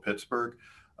Hospital Pittsburgh.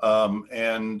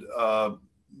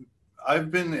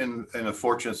 I've been in a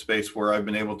fortunate space where I've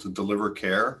been able to deliver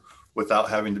care without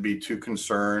having to be too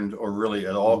concerned or really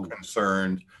at all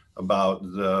concerned about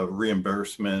the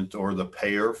reimbursement or the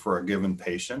payer for a given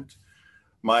patient.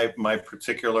 My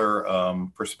particular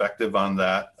perspective on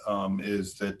that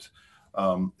is that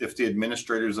if the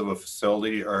administrators of a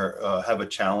facility have a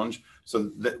challenge, so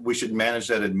that we should manage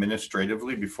that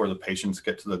administratively before the patients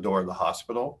get to the door of the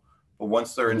hospital. But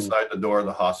once they're inside the door of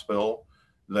the hospital,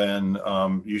 then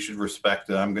you should respect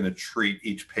that I'm going to treat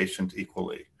each patient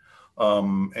equally.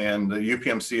 And the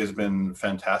UPMC has been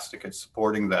fantastic at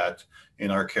supporting that in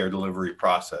our care delivery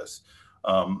process.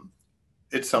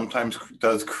 It sometimes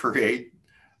does create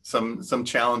some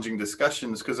challenging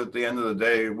discussions because at the end of the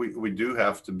day, we do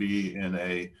have to be in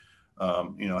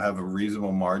have a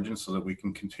reasonable margin so that we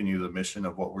can continue the mission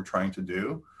of what we're trying to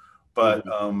do. But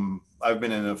I've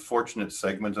been in a fortunate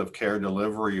segment of care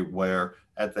delivery where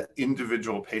at the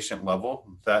individual patient level,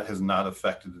 that has not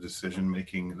affected the decision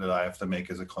making that I have to make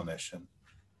as a clinician.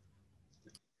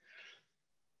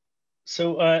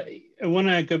 So I want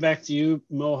to go back to you,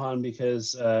 Mohan,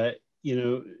 because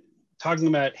talking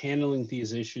about handling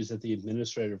these issues at the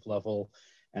administrative level,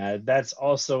 that's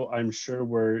also, I'm sure,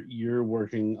 where you're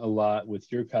working a lot with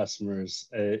your customers,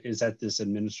 is at this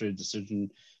administrative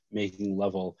decision-making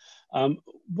level.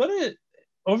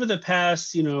 Over the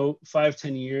past,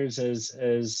 5-10 years,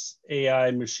 as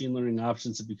AI machine learning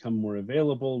options have become more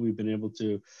available, we've been able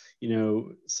to,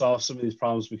 solve some of these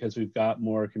problems because we've got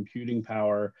more computing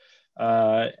power.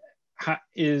 Are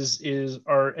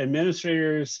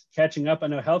administrators catching up? I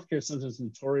know healthcare is sometimes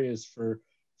notorious for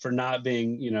not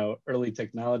being, early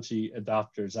technology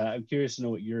adopters. I'm curious to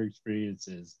know what your experience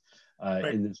is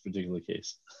in this particular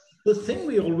case. The thing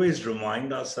we always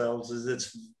remind ourselves is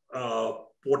it's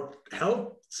what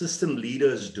health system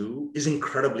leaders do is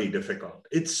incredibly difficult.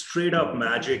 It's straight up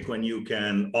magic when you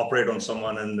can operate on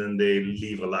someone and then they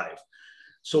leave alive.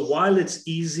 So while it's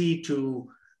easy to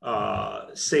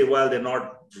say, well, they're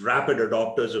not rapid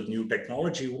adopters of new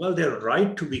technology, well, they're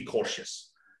right to be cautious.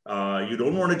 You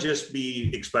don't want to just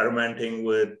be experimenting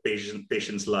with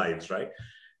patients' lives, right?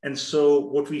 And so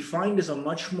what we find is a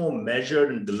much more measured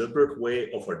and deliberate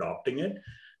way of adopting it.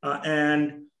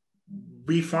 And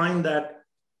we find that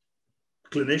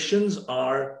clinicians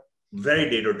are very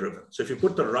data-driven. So if you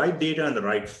put the right data and the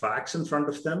right facts in front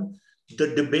of them,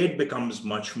 the debate becomes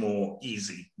much more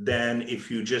easy than if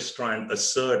you just try and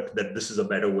assert that this is a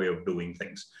better way of doing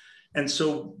things. And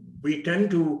so we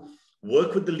tend to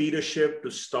work with the leadership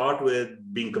to start with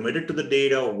being committed to the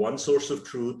data, one source of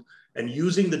truth, and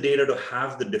using the data to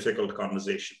have the difficult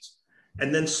conversations.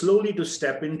 And then slowly to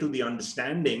step into the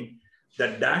understanding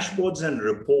that dashboards and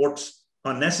reports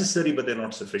are necessary, but they're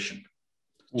not sufficient.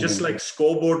 Just like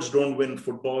scoreboards don't win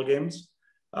football games,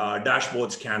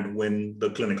 dashboards can't win the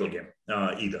clinical game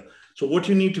either. So what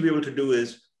you need to be able to do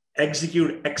is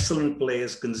execute excellent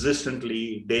plays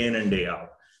consistently day in and day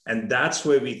out. And that's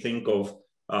where we think of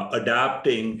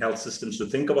adapting health systems to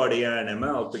think about AI and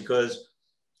ML, because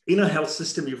in a health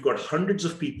system, you've got hundreds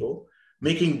of people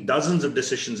making dozens of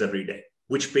decisions every day.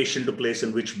 Which patient to place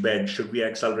in which bed? Should we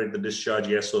accelerate the discharge?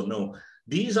 Yes or no?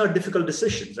 These are difficult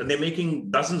decisions, and they're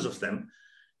making dozens of them.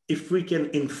 If we can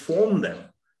inform them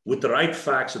with the right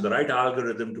facts or the right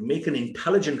algorithm to make an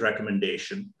intelligent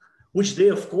recommendation, which they,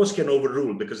 of course, can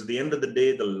overrule, because at the end of the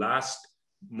day, the last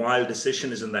mile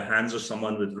decision is in the hands of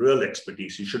someone with real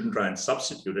expertise. You shouldn't try and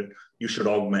substitute it. You should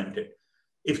augment it.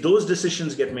 If those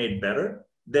decisions get made better,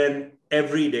 then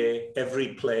every day, every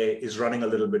play is running a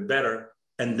little bit better.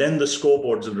 And then the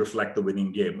scoreboards will reflect the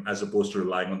winning game as opposed to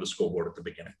relying on the scoreboard at the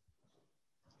beginning.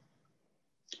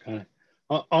 Okay.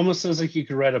 Almost sounds like you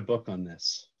could write a book on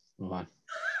this.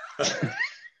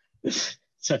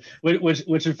 So,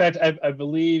 which in fact, I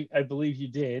believe you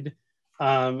did.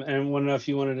 And I want to know if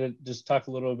you wanted to just talk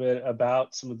a little bit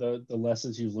about some of the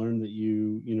lessons you've learned that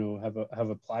you have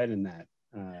applied in that.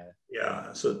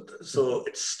 Yeah, so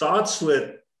it starts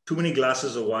with too many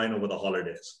glasses of wine over the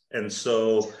holidays. And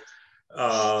so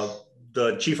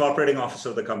the chief operating officer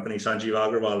of the company, Sanjeev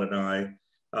Agrawal, and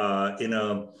I, in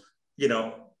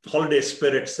a holiday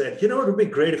spirit, said, it would be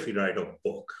great if we write a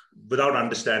book, without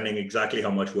understanding exactly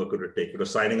how much work it would take. We were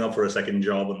signing up for a second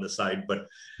job on the side, but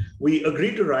we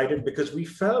agreed to write it because we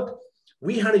felt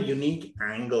we had a unique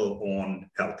angle on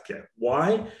healthcare.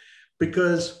 Why?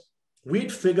 Because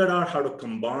we'd figured out how to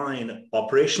combine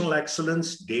operational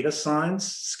excellence, data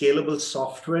science, scalable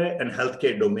software, and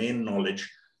healthcare domain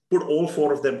knowledge, put all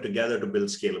four of them together to build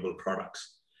scalable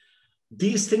products.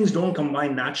 These things don't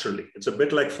combine naturally. It's a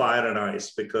bit like fire and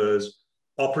ice, because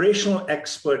operational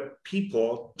expert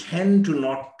people tend to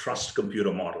not trust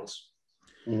computer models.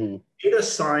 Data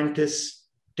scientists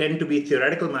tend to be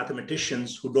theoretical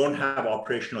mathematicians who don't have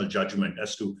operational judgment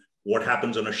as to what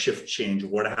happens on a shift change,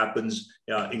 what happens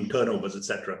in turnovers, et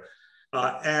cetera.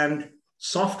 And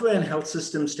software and health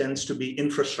systems tends to be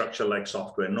infrastructure-like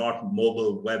software, not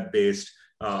mobile, web-based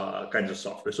kinds of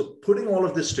software. So putting all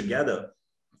of this together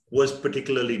was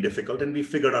particularly difficult, and we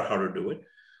figured out how to do it.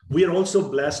 We are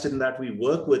also blessed in that we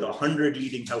work with 100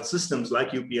 leading health systems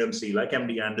like UPMC, like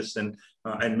MD Anderson,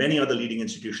 and many other leading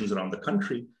institutions around the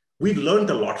country. We've learned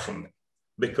a lot from them,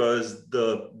 because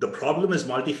the problem is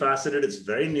multifaceted, it's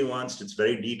very nuanced, it's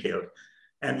very detailed,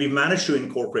 and we've managed to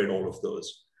incorporate all of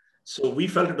those. So we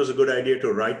felt it was a good idea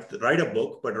to write a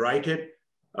book, but write it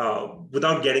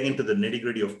without getting into the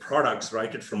nitty-gritty of products,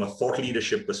 write it from a thought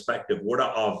leadership perspective. What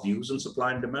are our views on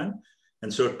supply and demand?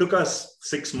 And so it took us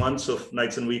 6 months of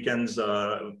nights and weekends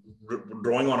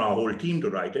drawing on our whole team to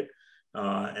write it.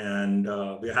 And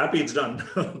we're happy it's done,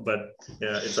 but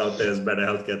yeah, it's out there as better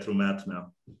healthcare through math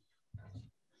now.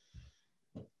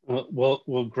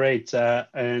 Well, great.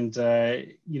 And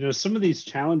some of these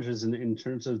challenges in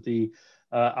terms of the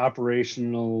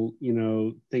operational,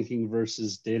 thinking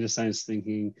versus data science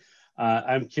thinking.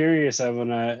 I'm curious. I want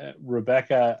to,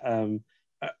 Rebecca.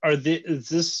 Has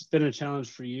this been a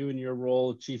challenge for you in your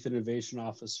role, Chief Innovation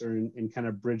Officer, in kind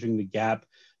of bridging the gap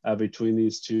between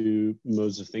these two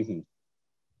modes of thinking?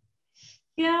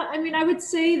 Yeah, I mean, I would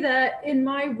say that in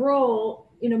my role,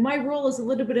 my role is a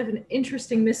little bit of an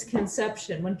interesting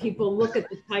misconception. When people look at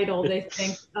the title, they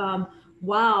think,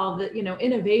 wow, that,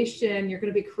 innovation, you're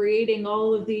going to be creating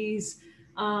all of these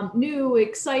new,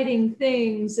 exciting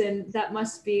things, and that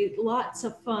must be lots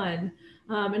of fun.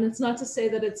 And it's not to say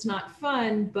that it's not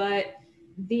fun, but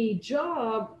the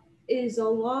job is a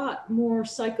lot more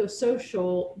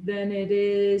psychosocial than it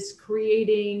is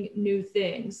creating new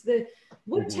things.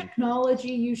 What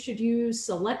technology you should use,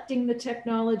 selecting the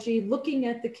technology, looking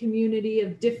at the community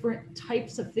of different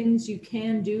types of things you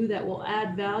can do that will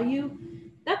add value,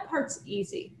 that part's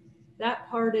easy. That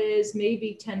part is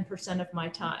maybe 10% of my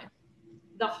time.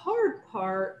 The hard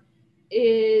part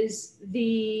is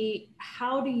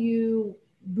how do you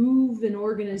move an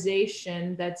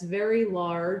organization that's very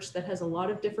large, that has a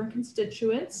lot of different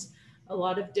constituents, a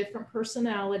lot of different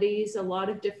personalities, a lot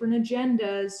of different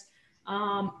agendas,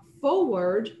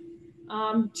 forward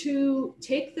to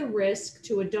take the risk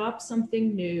to adopt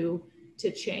something new,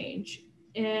 to change.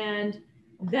 And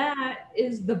that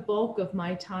is the bulk of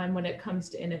my time when it comes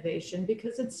to innovation,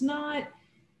 because it's not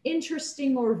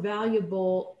interesting or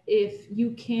valuable if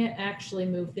you can't actually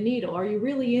move the needle. Are you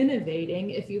really innovating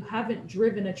if you haven't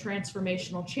driven a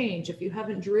transformational change, if you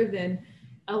haven't driven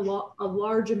a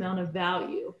large amount of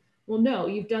value? Well, no,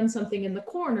 you've done something in the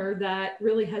corner that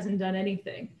really hasn't done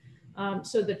anything.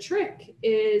 So the trick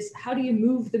is, how do you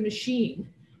move the machine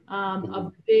of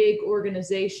a big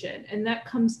organization? And that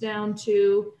comes down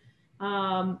to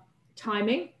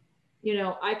timing.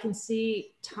 I can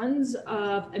see tons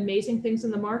of amazing things in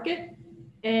the market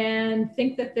and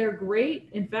think that they're great.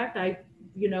 In fact, I,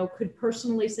 could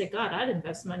personally say, God, I'd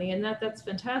invest money in that. That's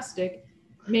fantastic.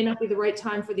 It may not be the right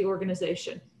time for the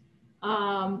organization.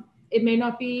 It may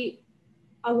not be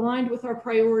aligned with our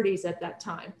priorities at that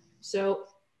time. So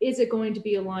is it going to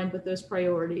be aligned with those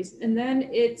priorities? And then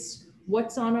it's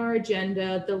what's on our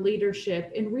agenda, the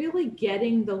leadership, and really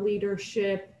getting the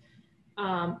leadership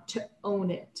to own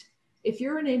it. If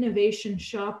you're an innovation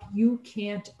shop, you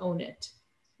can't own it.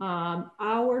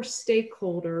 Our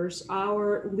stakeholders,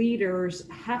 our leaders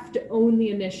have to own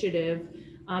the initiative.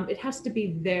 It has to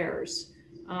be theirs.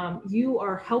 You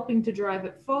are helping to drive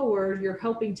it forward. You're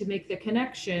helping to make the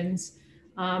connections.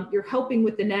 You're helping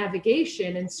with the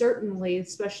navigation. And certainly,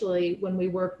 especially when we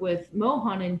work with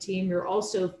Mohan and team, you're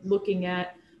also looking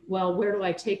at, well, where do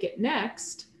I take it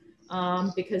next?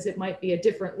 Because it might be a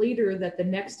different leader that the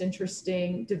next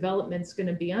interesting development's going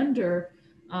to be under.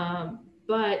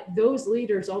 But those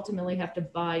leaders ultimately have to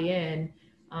buy in.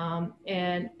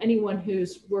 And anyone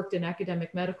who's worked in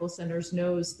academic medical centers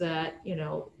knows that,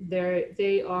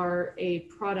 they are a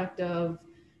product of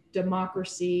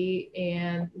democracy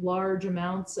and large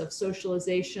amounts of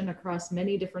socialization across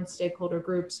many different stakeholder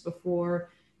groups before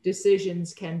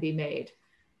decisions can be made.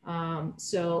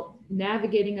 So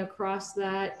navigating across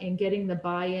that and getting the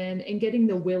buy-in and getting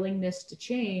the willingness to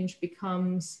change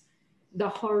becomes the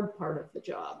hard part of the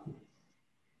job.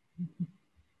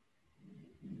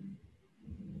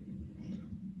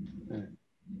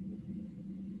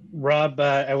 Rob,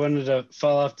 I wanted to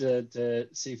follow up to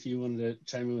see if you wanted to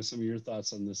chime in with some of your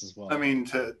thoughts on this as well. I mean,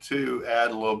 to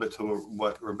add a little bit to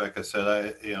what Rebecca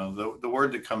said, the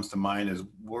word that comes to mind is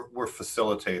we're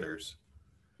facilitators,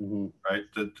 right?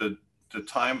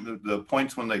 The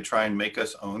points when they try and make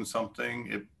us own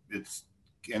something, it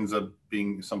ends up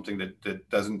being something that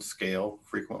doesn't scale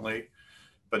frequently.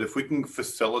 But if we can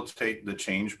facilitate the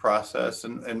change process,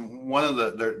 and one of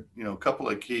a couple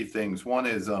of key things. One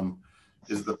is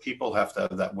the people have to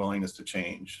have that willingness to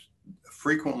change.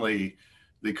 Frequently,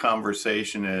 the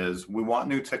conversation is, we want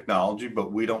new technology,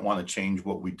 but we don't want to change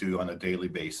what we do on a daily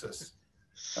basis.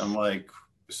 I'm like,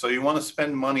 so you want to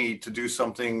spend money to do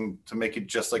something to make it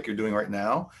just like you're doing right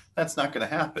now? That's not going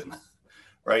to happen,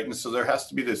 right? And so there has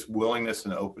to be this willingness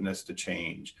and openness to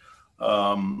change.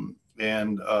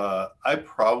 I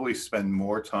probably spend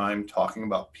more time talking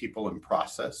about people and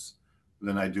process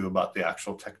than I do about the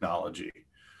actual technology,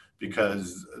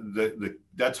 because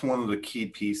that's one of the key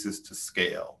pieces to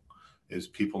scale is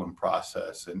people and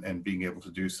process, and being able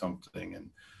to do something,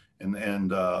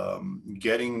 and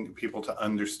getting people to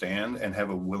understand and have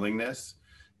a willingness,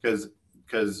 because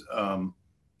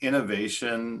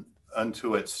innovation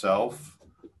unto itself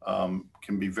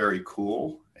can be very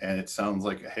cool, and it sounds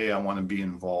like, hey, I want to be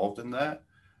involved in that.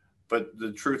 But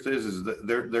the truth is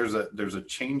that there's a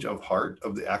change of heart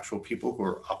of the actual people who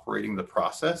are operating the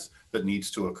process that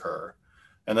needs to occur.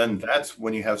 And then that's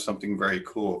when you have something very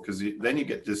cool, because then you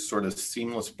get this sort of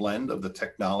seamless blend of the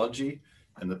technology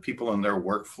and the people in their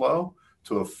workflow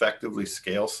to effectively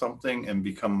scale something and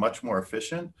become much more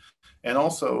efficient. And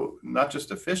also not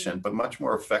just efficient, but much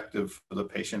more effective for the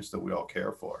patients that we all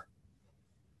care for.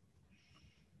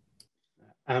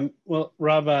 Well,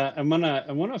 Rob, I want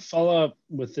to follow up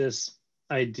with this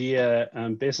idea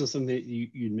based on something that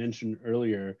you mentioned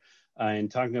earlier in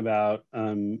talking about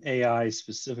AI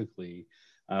specifically,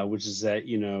 which is that,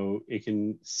 you know, it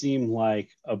can seem like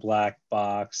a black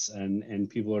box, and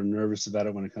people are nervous about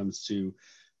it when it comes to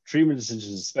treatment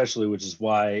decisions, especially, which is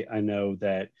why I know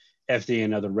that FDA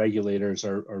and other regulators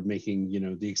are making, you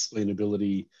know, the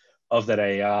explainability of that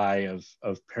AI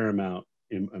of paramount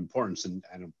importance. And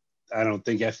I don't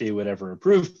think FDA would ever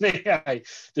approve an AI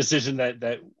decision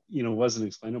that you know wasn't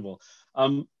explainable.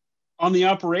 On the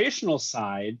operational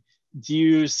side, do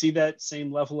you see that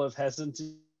same level of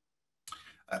hesitancy?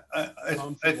 I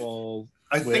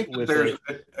think there's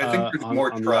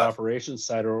more trust on the operations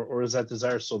side, or is that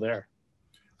desire still there?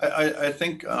 I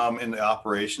think in the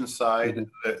operations side,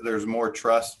 there's more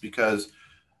trust, because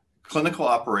clinical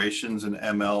operations and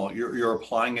ML, you're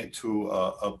applying it to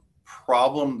a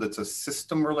problem that's a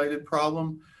system-related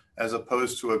problem, as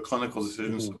opposed to a clinical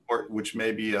decision support, which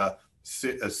may be a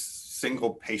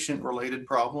single patient-related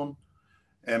problem.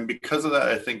 And because of that,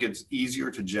 I think it's easier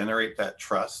to generate that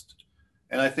trust.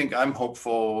 And I think I'm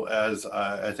hopeful, as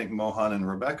I think Mohan and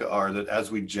Rebecca are, that as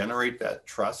we generate that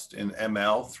trust in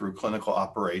ML through clinical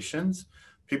operations,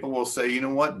 people will say, you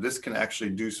know what, this can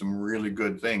actually do some really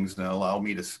good things and allow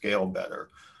me to scale better.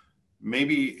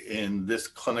 Maybe in this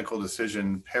clinical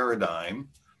decision paradigm,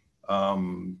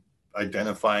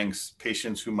 identifying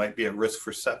patients who might be at risk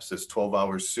for sepsis 12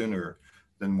 hours sooner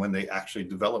than when they actually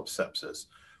develop sepsis,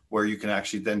 where you can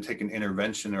actually then take an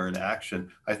intervention or an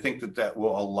action. I think that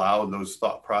will allow those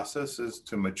thought processes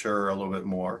to mature a little bit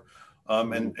more.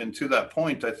 And to that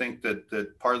point, I think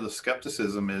that part of the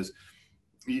skepticism is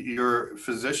your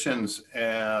physicians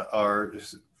are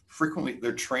frequently,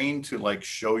 they're trained to like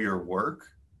show your work,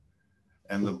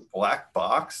 and the black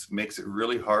box makes it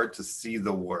really hard to see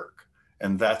the work.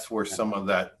 And that's where some of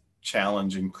that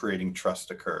challenge in creating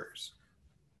trust occurs.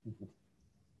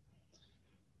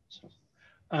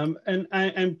 And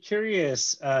I'm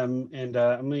curious, and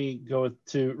I'm going to go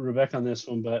to Rebecca on this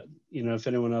one, but you know, if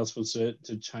anyone else wants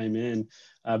to chime in,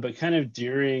 but kind of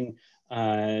during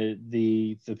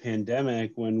the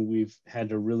pandemic, when we've had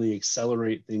to really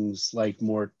accelerate things like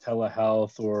more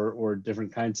telehealth or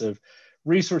different kinds of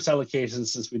resource allocations,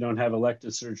 since we don't have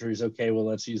elective surgeries, okay, well,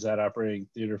 let's use that operating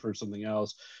theater for something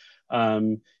else.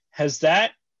 Has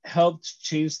that helped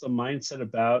change the mindset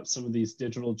about some of these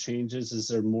digital changes? Is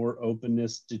there more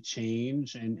openness to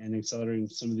change and accelerating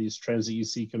some of these trends that you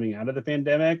see coming out of the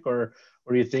pandemic, or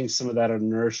do you think some of that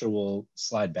inertia will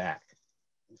slide back?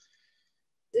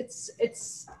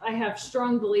 I have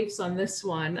strong beliefs on this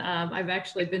one. I've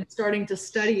actually been starting to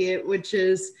study it, which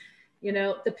is, you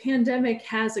know, the pandemic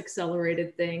has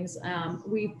accelerated things.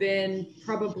 We've been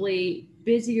probably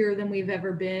busier than we've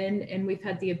ever been, and we've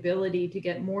had the ability to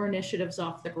get more initiatives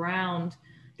off the ground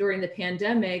during the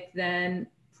pandemic than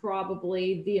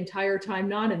probably the entire time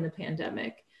not in the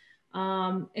pandemic.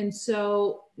 And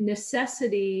so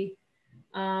necessity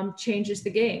changes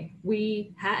the game.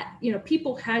 We had, you know,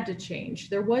 people had to change.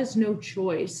 There was no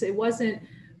choice. It wasn't,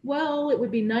 well, it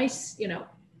would be nice, you know,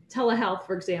 telehealth,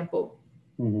 for example.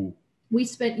 We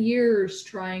spent years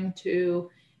trying to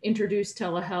introduce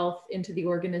telehealth into the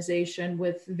organization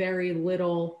with very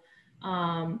little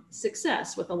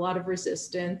success, with a lot of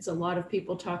resistance, a lot of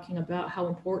people talking about how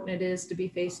important it is to be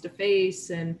face-to-face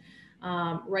and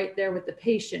right there with the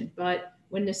patient. But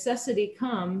when necessity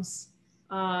comes,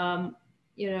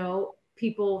 you know,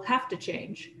 people have to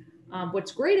change.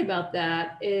 What's great about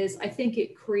that is I think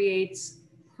it creates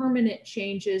permanent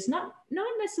changes, not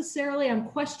necessarily, I'm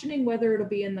questioning whether it'll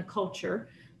be in the culture,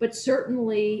 but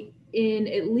certainly in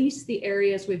at least the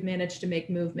areas we've managed to make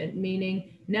movement, meaning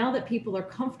now that people are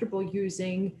comfortable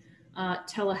using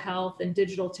telehealth and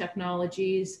digital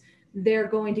technologies, they're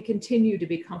going to continue to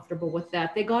be comfortable with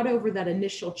that. They got over that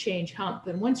initial change hump.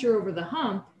 And once you're over the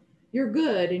hump, you're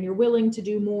good and you're willing to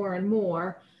do more and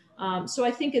more. So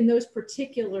I think in those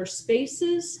particular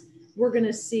spaces, we're going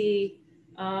to see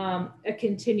a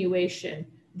continuation.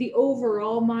 The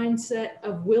overall mindset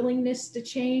of willingness to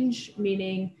change,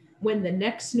 meaning when the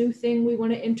next new thing we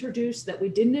want to introduce that we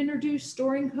didn't introduce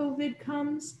during COVID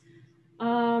comes,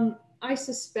 I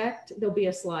suspect there'll be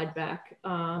a slide back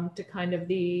to kind of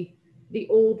the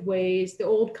old ways, the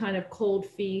old kind of cold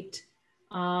feet.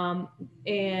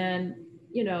 And,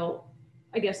 you know,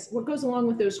 I guess what goes along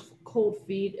with those cold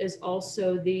feet is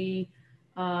also the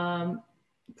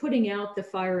putting out the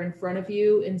fire in front of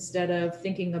you instead of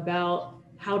thinking about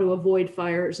how to avoid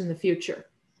fires in the future.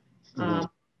 A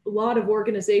lot of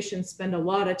organizations spend a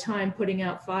lot of time putting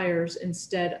out fires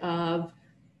instead of,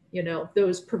 you know,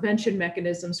 those prevention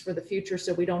mechanisms for the future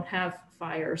so we don't have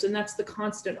fires. And that's the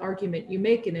constant argument you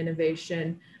make in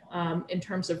innovation in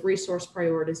terms of resource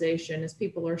prioritization, as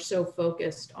people are so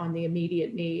focused on the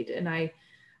immediate need. And I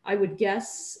would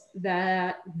guess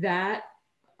that that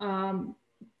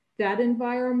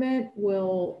environment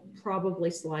will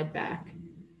probably slide back.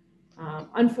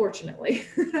 Unfortunately,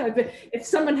 if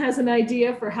someone has an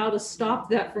idea for how to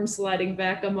stop that from sliding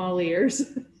back, I'm all ears.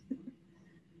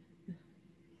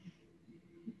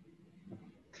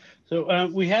 So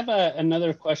we have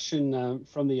another question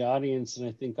from the audience, and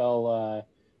I think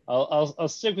I'll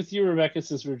stick with you, Rebecca,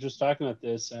 since we were just talking about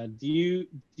this. Do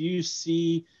you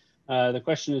see the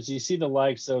question is, do you see the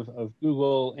likes of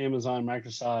Google, Amazon,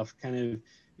 Microsoft kind of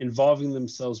involving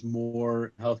themselves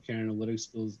more in healthcare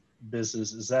analytics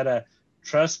business? Is that a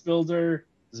trust builder?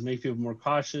 Does it make people more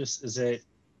cautious? Is it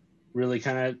really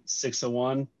kind of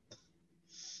 601?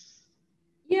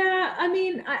 Yeah, I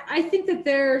mean, I think that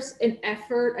there's an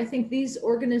effort. I think these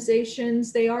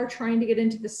organizations, they are trying to get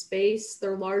into the space.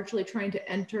 They're largely trying to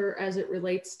enter as it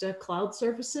relates to cloud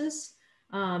services,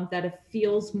 that it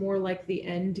feels more like the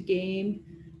end game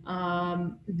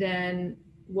than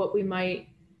what we might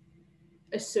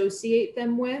associate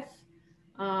them with.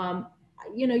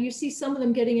 You know, you see some of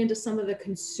them getting into some of the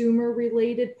consumer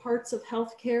related parts of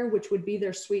healthcare, which would be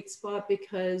their sweet spot,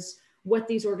 because what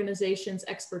these organizations'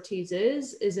 expertise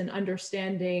is in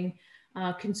understanding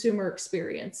consumer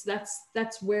experience.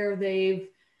 That's where they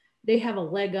have a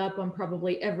leg up on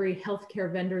probably every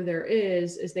healthcare vendor there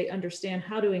is they understand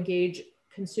how to engage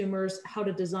consumers, how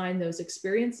to design those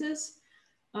experiences.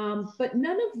 But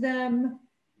none of them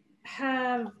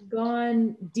have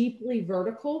gone deeply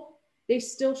vertical. They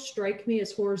still strike me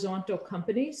as horizontal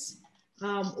companies,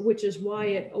 which is why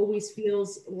it always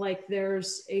feels like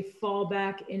there's a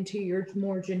fallback into your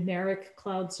more generic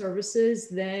cloud services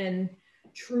than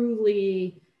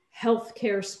truly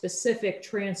healthcare specific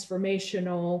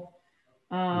transformational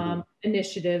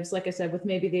initiatives, like I said, with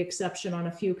maybe the exception on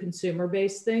a few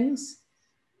consumer-based things.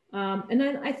 And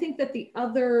then I think that the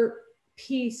other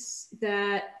piece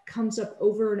that comes up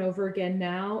over and over again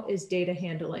now is data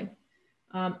handling.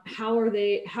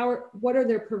 What are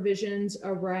their provisions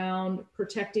around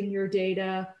protecting your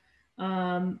data,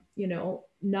 you know,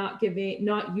 not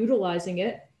utilizing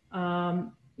it,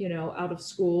 you know, out of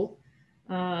school,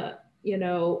 you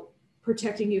know,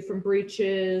 protecting you from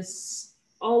breaches,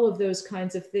 all of those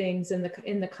kinds of things, and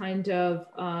in the kind of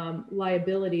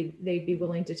liability they'd be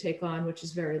willing to take on, which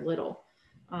is very little.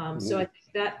 So I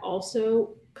think that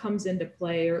also comes into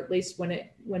play, or at least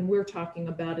when we're talking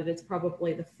about it, it's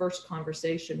probably the first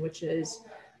conversation, which is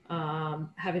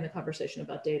having the conversation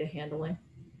about data handling.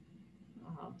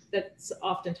 That's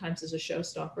oftentimes is a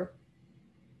showstopper.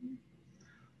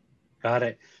 Got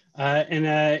it.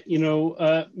 You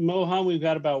know, Mohan, we've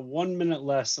got about 1 minute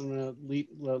left. So I'm going to leave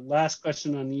the last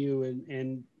question on you,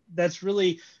 and that's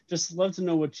really just love to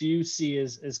know what you see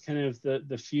as kind of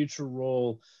the future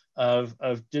role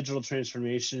of digital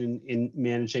transformation in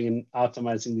managing and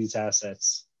optimizing these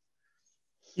assets.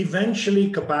 Eventually,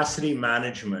 capacity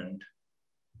management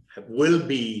will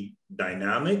be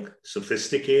dynamic,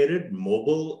 sophisticated,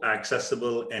 mobile,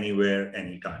 accessible anywhere,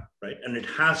 anytime, right? And it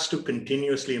has to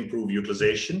continuously improve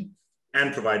utilization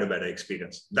and provide a better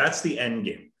experience. That's the end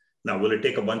game. Now, will it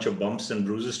take a bunch of bumps and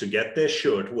bruises to get there?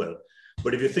 Sure, it will.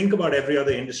 But if you think about every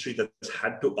other industry that's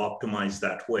had to optimize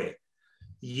that way,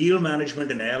 yield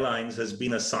management in airlines has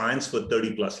been a science for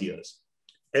 30 plus years.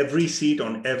 Every seat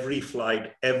on every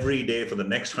flight, every day for the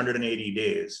next 180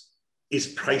 days is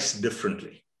priced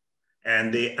differently.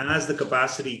 And as the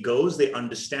capacity goes, they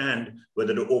understand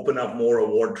whether to open up more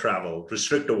award travel,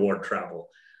 restrict award travel.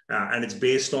 And it's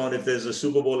based on, if there's a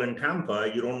Super Bowl in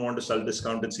Tampa, you don't want to sell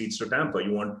discounted seats to Tampa.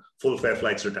 You want full fare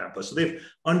flights to Tampa. So they've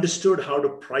understood how to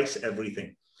price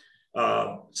everything.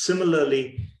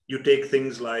 Similarly, you take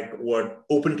things like what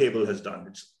OpenTable has done.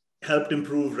 It's helped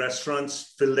improve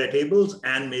restaurants fill their tables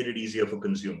and made it easier for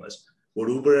consumers. What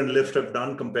Uber and Lyft have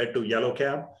done compared to Yellow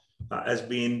Cab has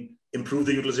been improve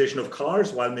the utilization of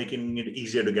cars while making it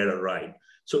easier to get a ride.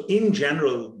 So in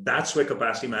general, that's where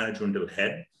capacity management will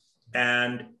head.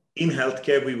 And in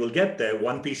healthcare, we will get there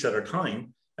one piece at a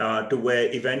time to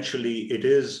where eventually it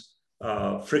is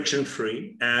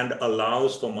friction-free and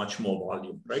allows for much more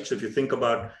volume, right? So if you think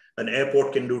about an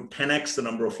airport can do 10x the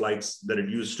number of flights that it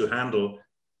used to handle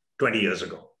 20 years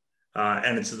ago.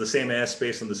 And it's the same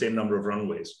airspace and the same number of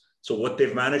runways. So what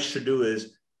they've managed to do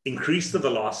is increase the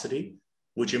velocity,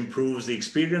 which improves the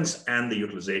experience and the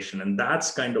utilization. And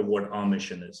that's kind of what our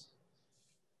mission is.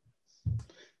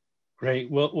 Great.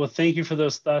 Well, thank you for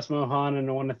those thoughts, Mohan. And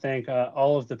I want to thank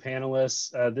all of the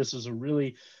panelists. This was a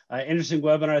really interesting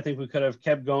webinar. I think we could have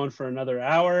kept going for another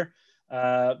hour,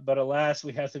 but alas,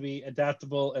 we have to be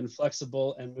adaptable and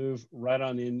flexible and move right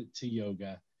on into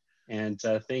yoga. And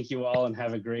thank you all and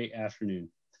have a great afternoon.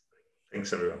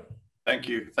 Thanks, everyone. Thank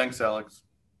you. Thanks, Alex.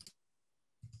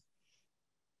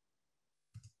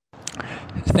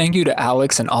 Thank you to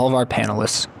Alex and all of our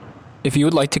panelists. If you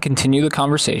would like to continue the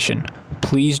conversation,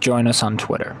 please join us on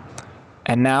Twitter.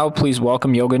 And now, please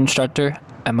welcome yoga instructor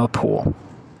Emma Poole.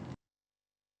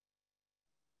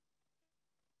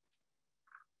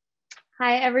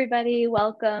 Hi, everybody.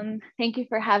 Welcome. Thank you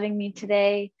for having me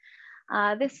today.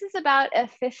 This is about a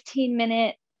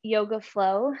 15-minute yoga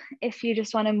flow if you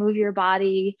just want to move your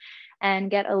body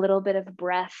and get a little bit of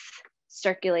breath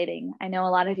circulating. I know a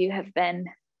lot of you have been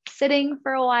sitting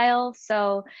for a while,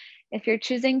 so if you're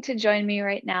choosing to join me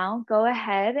right now, go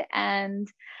ahead and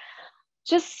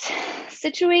just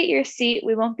situate your seat.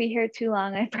 We won't be here too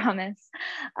long, I promise.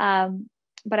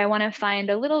 But I want to find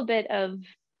a little bit of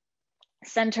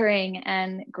centering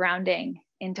and grounding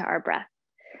into our breath.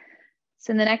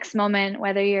 So in the next moment,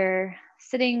 whether you're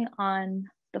sitting on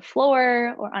the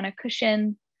floor or on a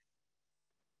cushion,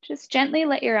 just gently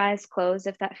let your eyes close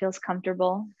if that feels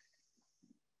comfortable.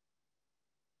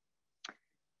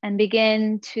 And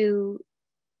begin to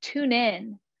tune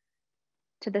in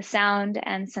to the sound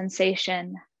and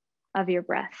sensation of your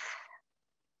breath.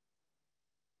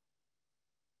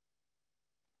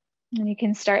 And you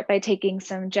can start by taking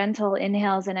some gentle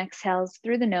inhales and exhales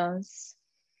through the nose,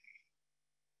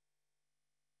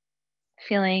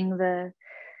 feeling the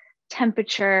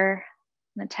temperature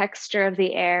and the texture of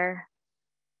the air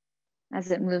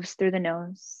as it moves through the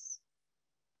nose.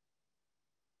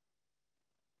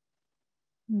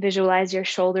 Visualize your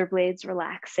shoulder blades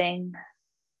relaxing,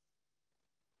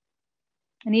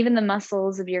 and even the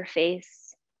muscles of your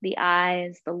face, the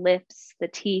eyes, the lips, the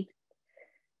teeth,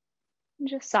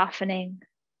 just softening.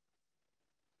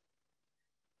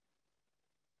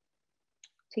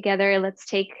 Together, let's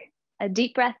take a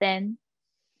deep breath in.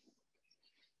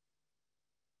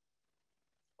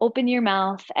 Open your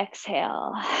mouth,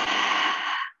 exhale.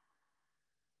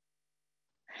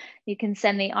 You can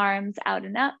send the arms out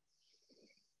and up.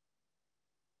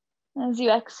 As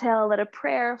you exhale, let a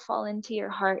prayer fall into your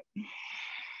heart.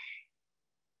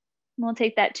 We'll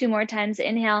take that 2 more times.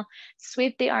 Inhale,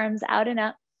 sweep the arms out and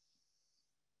up.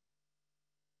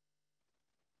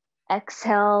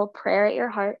 Exhale, prayer at your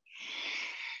heart.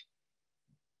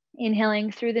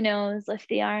 Inhaling through the nose, lift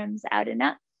the arms out and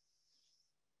up.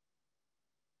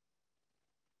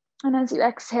 And as you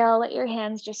exhale, let your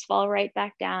hands just fall right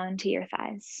back down to your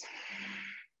thighs.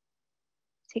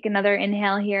 Take another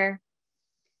inhale here.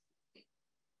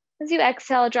 As you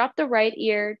exhale, drop the right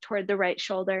ear toward the right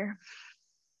shoulder.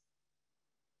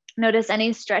 Notice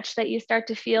any stretch that you start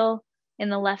to feel in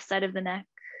the left side of the neck.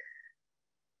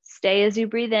 Stay as you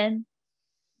breathe in.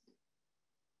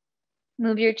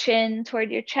 Move your chin toward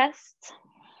your chest.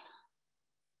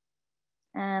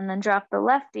 And then drop the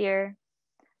left ear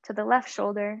to the left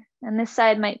shoulder. And this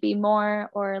side might be more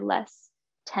or less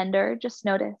tender. Just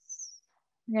notice.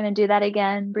 We're going to do that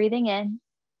again. Breathing in.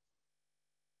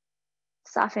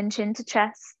 Soften chin to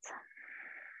chest.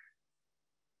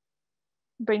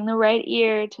 Bring the right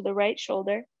ear to the right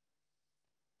shoulder.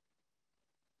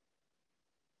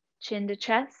 Chin to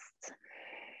chest.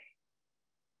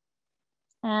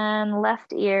 And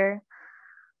left ear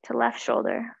to left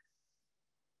shoulder.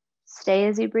 Stay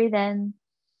as you breathe in.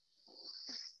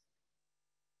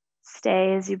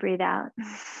 Stay as you breathe out.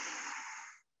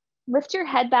 Lift your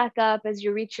head back up as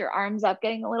you reach your arms up,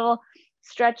 getting a little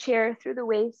stretch here through the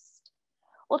waist.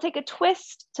 We'll take a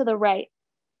twist to the right.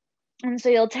 And so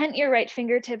you'll tent your right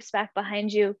fingertips back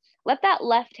behind you. Let that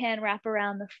left hand wrap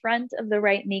around the front of the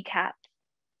right kneecap.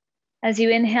 As you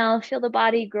inhale, feel the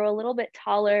body grow a little bit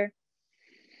taller.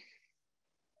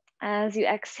 As you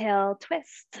exhale,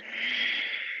 twist.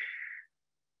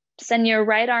 Send your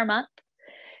right arm up.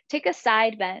 Take a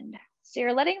side bend. So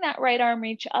you're letting that right arm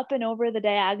reach up and over the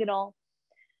diagonal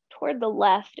toward the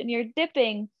left, and you're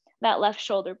dipping that left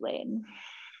shoulder blade.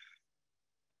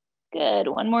 Good,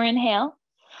 one more inhale.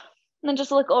 And then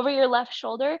just look over your left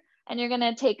shoulder and you're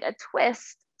gonna take a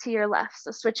twist to your left,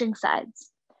 so switching sides.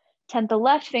 Tent the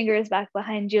left fingers back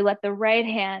behind you, let the right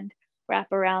hand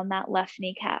wrap around that left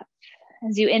kneecap.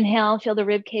 As you inhale, feel the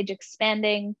rib cage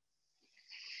expanding.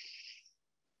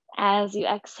 As you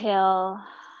exhale,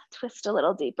 twist a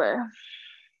little deeper.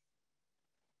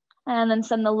 And then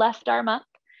send the left arm up,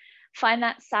 find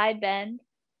that side bend.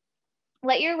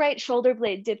 Let your right shoulder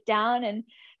blade dip down and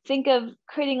think of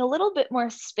creating a little bit more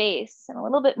space and a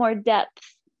little bit more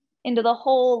depth into the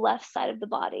whole left side of the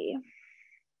body.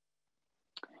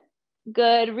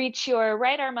 Good, reach your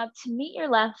right arm up to meet your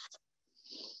left.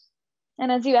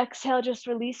 And as you exhale, just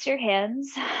release your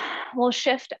hands. We'll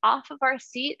shift off of our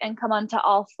seat and come onto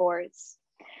all fours.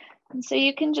 And so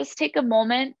you can just take a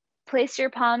moment, place your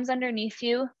palms underneath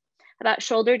you, about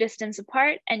shoulder distance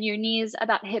apart, and your knees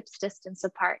about hips distance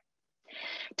apart.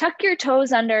 Tuck your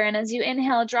toes under, and as you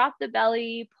inhale, drop the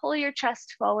belly, pull your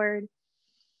chest forward.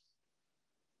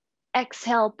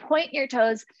 Exhale, point your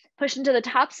toes, push into the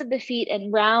tops of the feet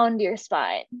and round your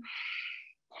spine.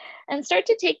 And start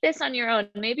to take this on your own.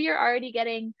 Maybe you're already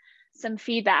getting some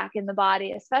feedback in the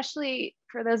body, especially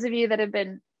for those of you that have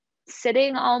been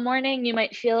sitting all morning. You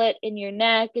might feel it in your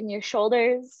neck and your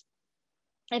shoulders.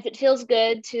 If it feels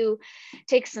good to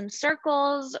take some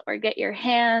circles or get your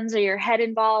hands or your head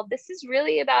involved, this is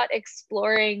really about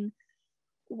exploring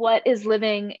what is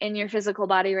living in your physical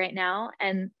body right now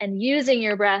and using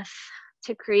your breath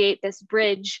to create this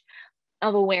bridge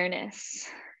of awareness.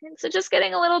 And so just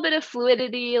getting a little bit of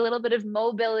fluidity, a little bit of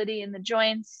mobility in the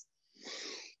joints.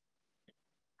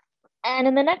 And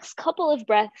in the next couple of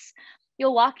breaths,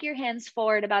 you'll walk your hands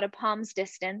forward about a palm's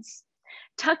distance,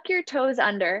 tuck your toes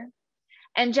under,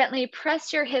 and gently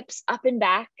press your hips up and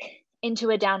back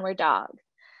into a downward dog.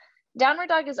 Downward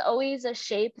dog is always a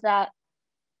shape that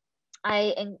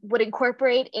I would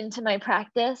incorporate into my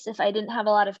practice if I didn't have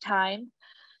a lot of time,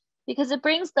 because it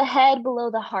brings the head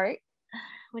below the heart,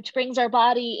 which brings our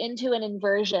body into an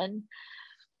inversion,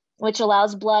 which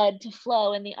allows blood to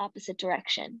flow in the opposite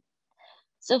direction.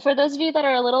 So for those of you that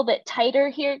are a little bit tighter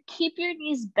here, keep your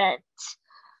knees bent.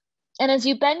 And as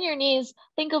you bend your knees,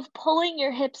 think of pulling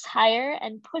your hips higher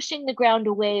and pushing the ground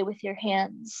away with your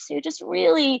hands. So you're just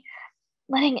really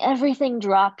letting everything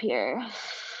drop here.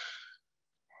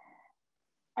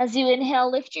 As you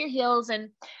inhale, lift your heels and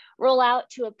roll out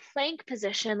to a plank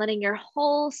position, letting your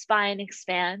whole spine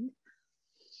expand.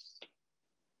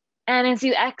 And as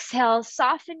you exhale,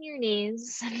 soften your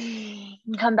knees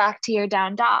and come back to your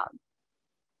down dog.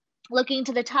 Looking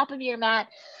to the top of your mat,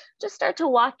 just start to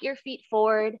walk your feet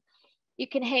forward. You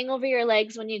can hang over your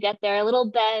legs when you get there, a little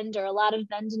bend or a lot of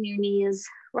bend in your knees,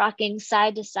 rocking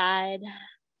side to side.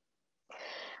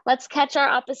 Let's catch our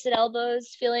opposite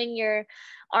elbows, feeling your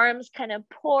arms kind of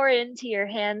pour into your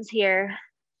hands here,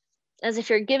 as if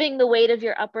you're giving the weight of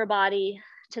your upper body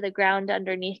to the ground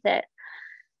underneath it.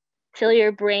 Feel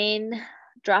your brain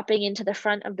dropping into the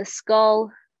front of the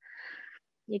skull.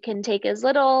 You can take as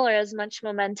little or as much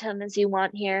momentum as you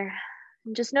want here.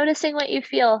 And just noticing what you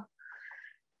feel.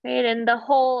 Right? And the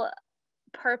whole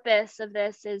purpose of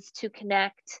this is to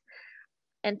connect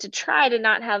and to try to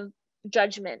not have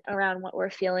judgment around what we're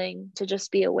feeling, to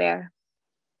just be aware.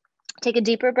 Take a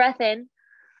deeper breath in.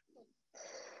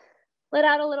 Let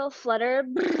out a little flutter.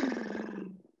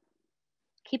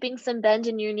 Keeping some bend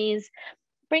in your knees.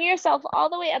 Bring yourself all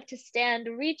the way up to stand.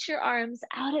 Reach your arms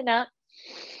out and up.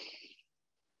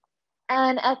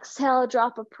 And exhale,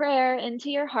 drop a prayer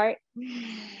into your heart.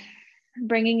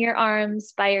 Bringing your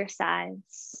arms by your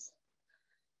sides.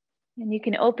 And you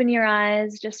can open your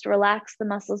eyes, just relax the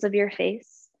muscles of your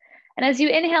face. And as you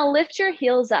inhale, lift your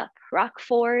heels up, rock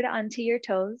forward onto your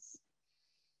toes.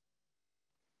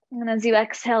 And as you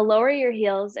exhale, lower your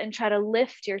heels and try to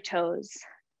lift your toes,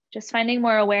 just finding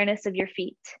more awareness of your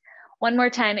feet. One more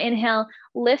time, inhale,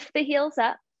 lift the heels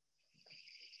up.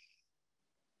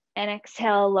 And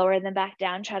exhale, lower them back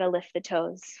down, try to lift the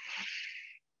toes.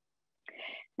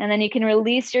 And then you can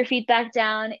release your feet back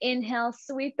down. Inhale,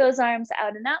 sweep those arms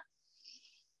out and up.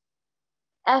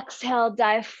 Exhale,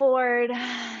 dive forward,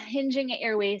 hinging at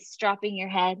your waist, dropping your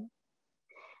head.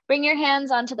 Bring your hands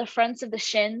onto the fronts of the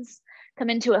shins, come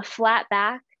into a flat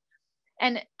back,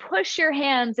 and push your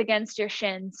hands against your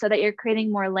shins so that you're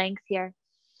creating more length here.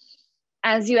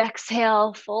 As you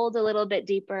exhale, fold a little bit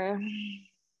deeper.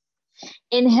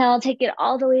 Inhale, take it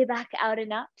all the way back out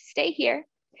and up. Stay here.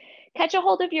 Catch a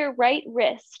hold of your right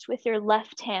wrist with your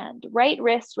left hand, right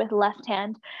wrist with left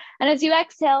hand. And as you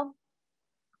exhale,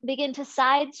 begin to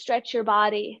side stretch your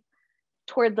body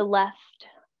toward the left.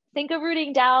 Think of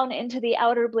rooting down into the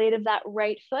outer blade of that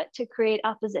right foot to create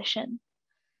opposition.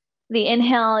 The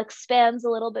inhale expands a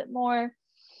little bit more,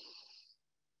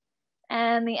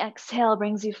 and the exhale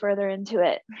brings you further into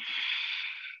it.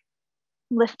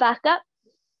 Lift back up,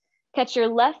 catch your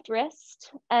left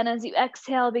wrist, and as you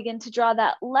exhale, begin to draw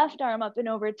that left arm up and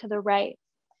over to the right.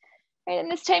 Right,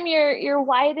 and this time you're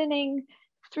widening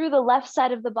through the left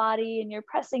side of the body and you're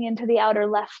pressing into the outer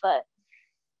left foot.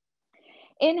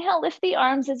 Inhale, lift the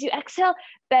arms. As you exhale,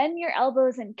 bend your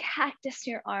elbows and cactus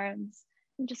your arms.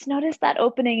 And just notice that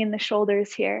opening in the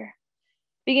shoulders here.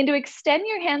 Begin to extend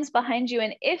your hands behind you.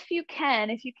 And if you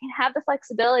can have the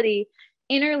flexibility,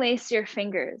 interlace your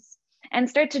fingers and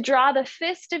start to draw the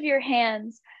fist of your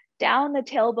hands down the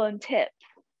tailbone tip.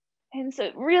 And so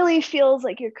it really feels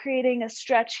like you're creating a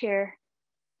stretch here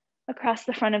across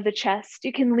the front of the chest.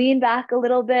 You can lean back a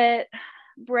little bit,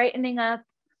 brightening up.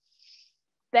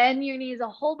 Bend your knees a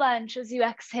whole bunch as you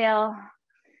exhale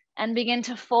and begin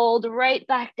to fold right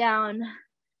back down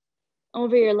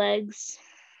over your legs.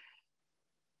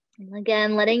 And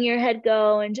again, letting your head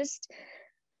go and just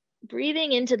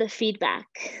breathing into the feedback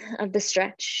of the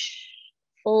stretch.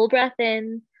 Full breath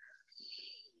in.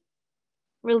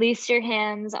 Release your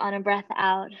hands on a breath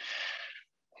out.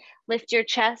 Lift your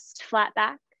chest flat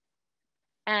back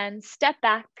and step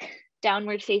back,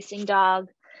 downward facing dog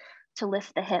to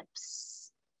lift the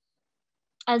hips.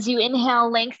 As you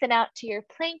inhale, lengthen out to your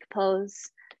plank pose.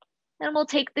 And we'll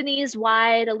take the knees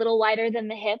wide, a little wider than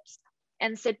the hips,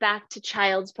 and sit back to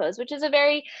child's pose, which is a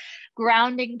very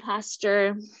grounding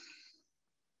posture.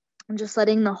 I'm just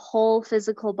letting the whole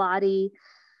physical body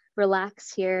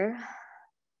relax here.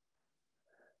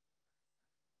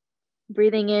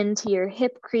 Breathing into your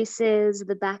hip creases,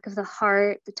 the back of the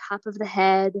heart, the top of the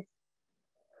head.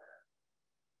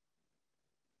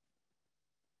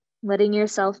 Letting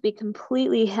yourself be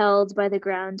completely held by the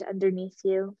ground underneath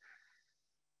you.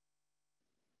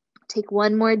 Take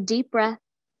one more deep breath.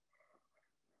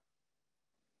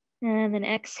 And then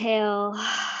exhale.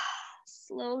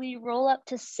 Slowly roll up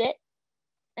to sit.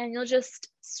 And you'll just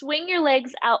swing your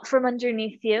legs out from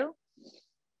underneath you.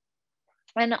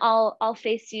 And I'll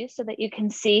face you so that you can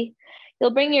see.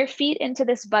 You'll bring your feet into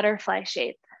this butterfly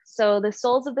shape. So the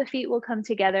soles of the feet will come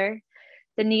together.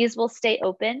 The knees will stay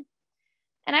open.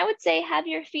 And I would say have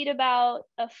your feet about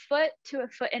a foot to a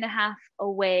foot and a half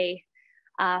away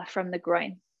from the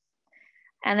groin.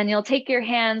 And then you'll take your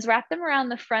hands, wrap them around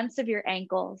the fronts of your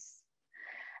ankles.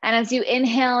 And as you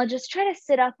inhale, just try to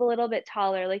sit up a little bit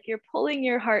taller, like you're pulling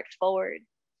your heart forward.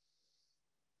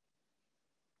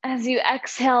 As you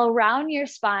exhale, round your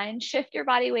spine, shift your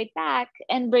body weight back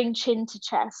and bring chin to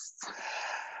chest.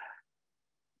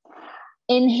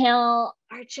 Inhale,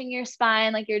 arching your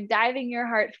spine like you're diving your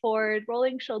heart forward,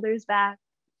 rolling shoulders back.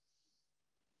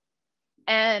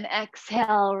 And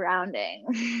exhale, rounding.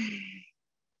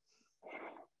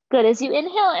 Good. As you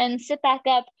inhale and sit back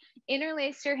up,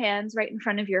 interlace your hands right in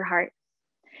front of your heart.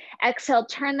 Exhale,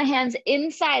 turn the hands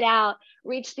inside out,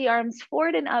 reach the arms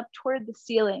forward and up toward the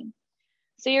ceiling.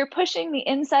 So you're pushing the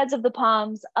insides of the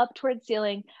palms up toward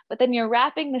ceiling, but then you're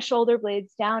wrapping the shoulder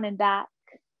blades down and back.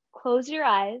 Close your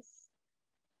eyes.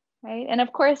 Right? And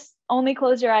of course, only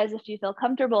close your eyes if you feel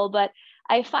comfortable, but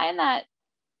I find that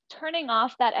turning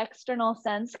off that external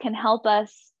sense can help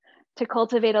us to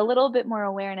cultivate a little bit more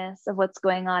awareness of what's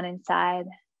going on inside.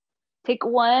 Take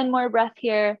one more breath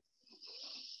here.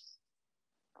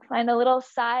 Find a little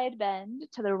side bend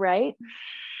to the right.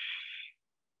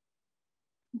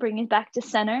 Bring it back to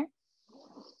center.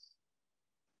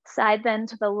 Side bend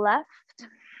to the left.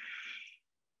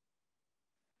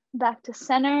 Back to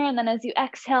center. And then as you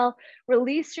exhale,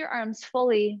 release your arms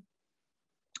fully.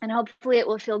 And hopefully it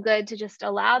will feel good to just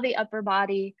allow the upper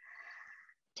body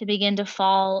to begin to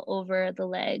fall over the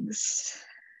legs.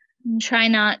 And try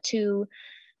not to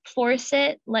force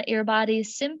it. Let your body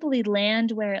simply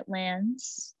land where it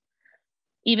lands.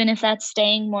 Even if that's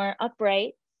staying more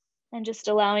upright and just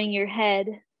allowing your head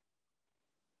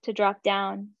to drop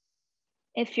down.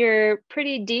 If you're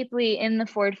pretty deeply in the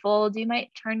forward fold, you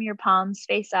might turn your palms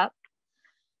face up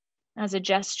as a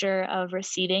gesture of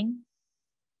receiving.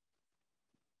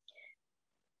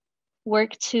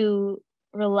 Work to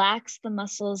relax the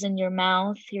muscles in your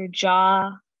mouth, your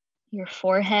jaw, your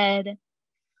forehead,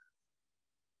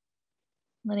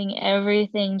 letting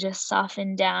everything just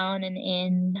soften down and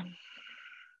in.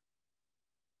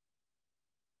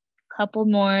 Couple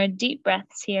more deep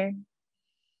breaths here.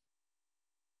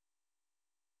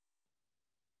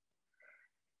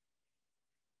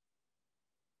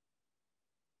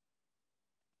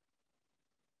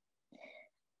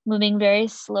 Moving very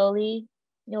slowly,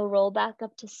 you'll roll back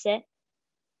up to sit.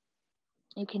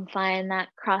 You can find that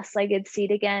cross-legged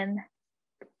seat again.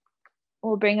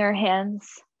 We'll bring our hands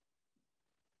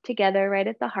together right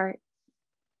at the heart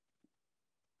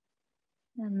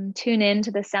and tune in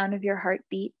to the sound of your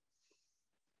heartbeat,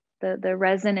 the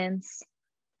resonance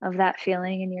of that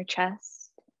feeling in your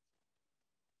chest.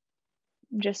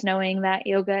 Just knowing that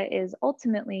yoga is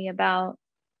ultimately about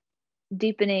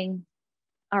deepening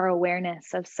our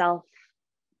awareness of self,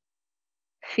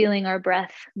 feeling our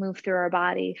breath move through our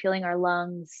body, feeling our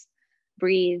lungs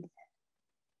breathe,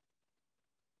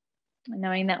 and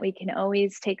knowing that we can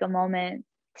always take a moment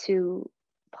to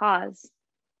pause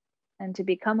and to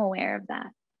become aware of that.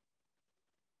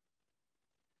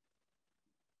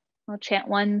 I'll chant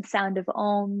one sound of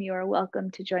Om. You are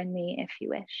welcome to join me if you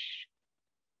wish.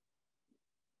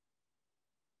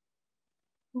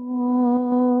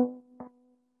 Om.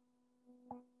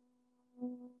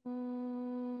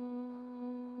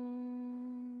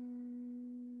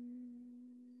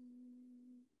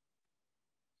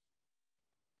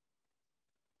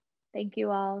 Thank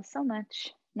you all so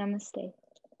much. Namaste.